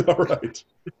 All right.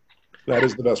 That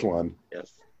is the best one.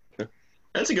 Yes.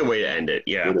 That's a good way to end it,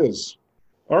 yeah. It is.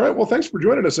 All right, well, thanks for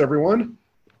joining us, everyone.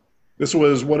 This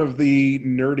was one of the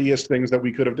nerdiest things that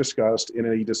we could have discussed in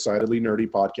a decidedly nerdy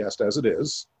podcast as it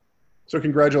is. So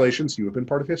congratulations, you have been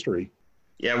part of history.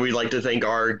 Yeah, we'd like to thank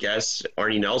our guests,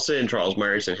 Arnie Nelson, Charles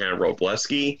Myers, and Hannah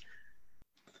Robleski.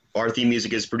 Our theme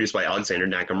music is produced by Alexander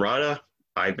Nakamurata.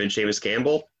 I've been Seamus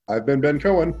Campbell. I've been Ben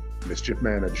Cohen. Mischief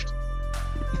managed.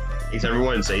 Thanks,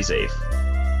 everyone. Stay safe.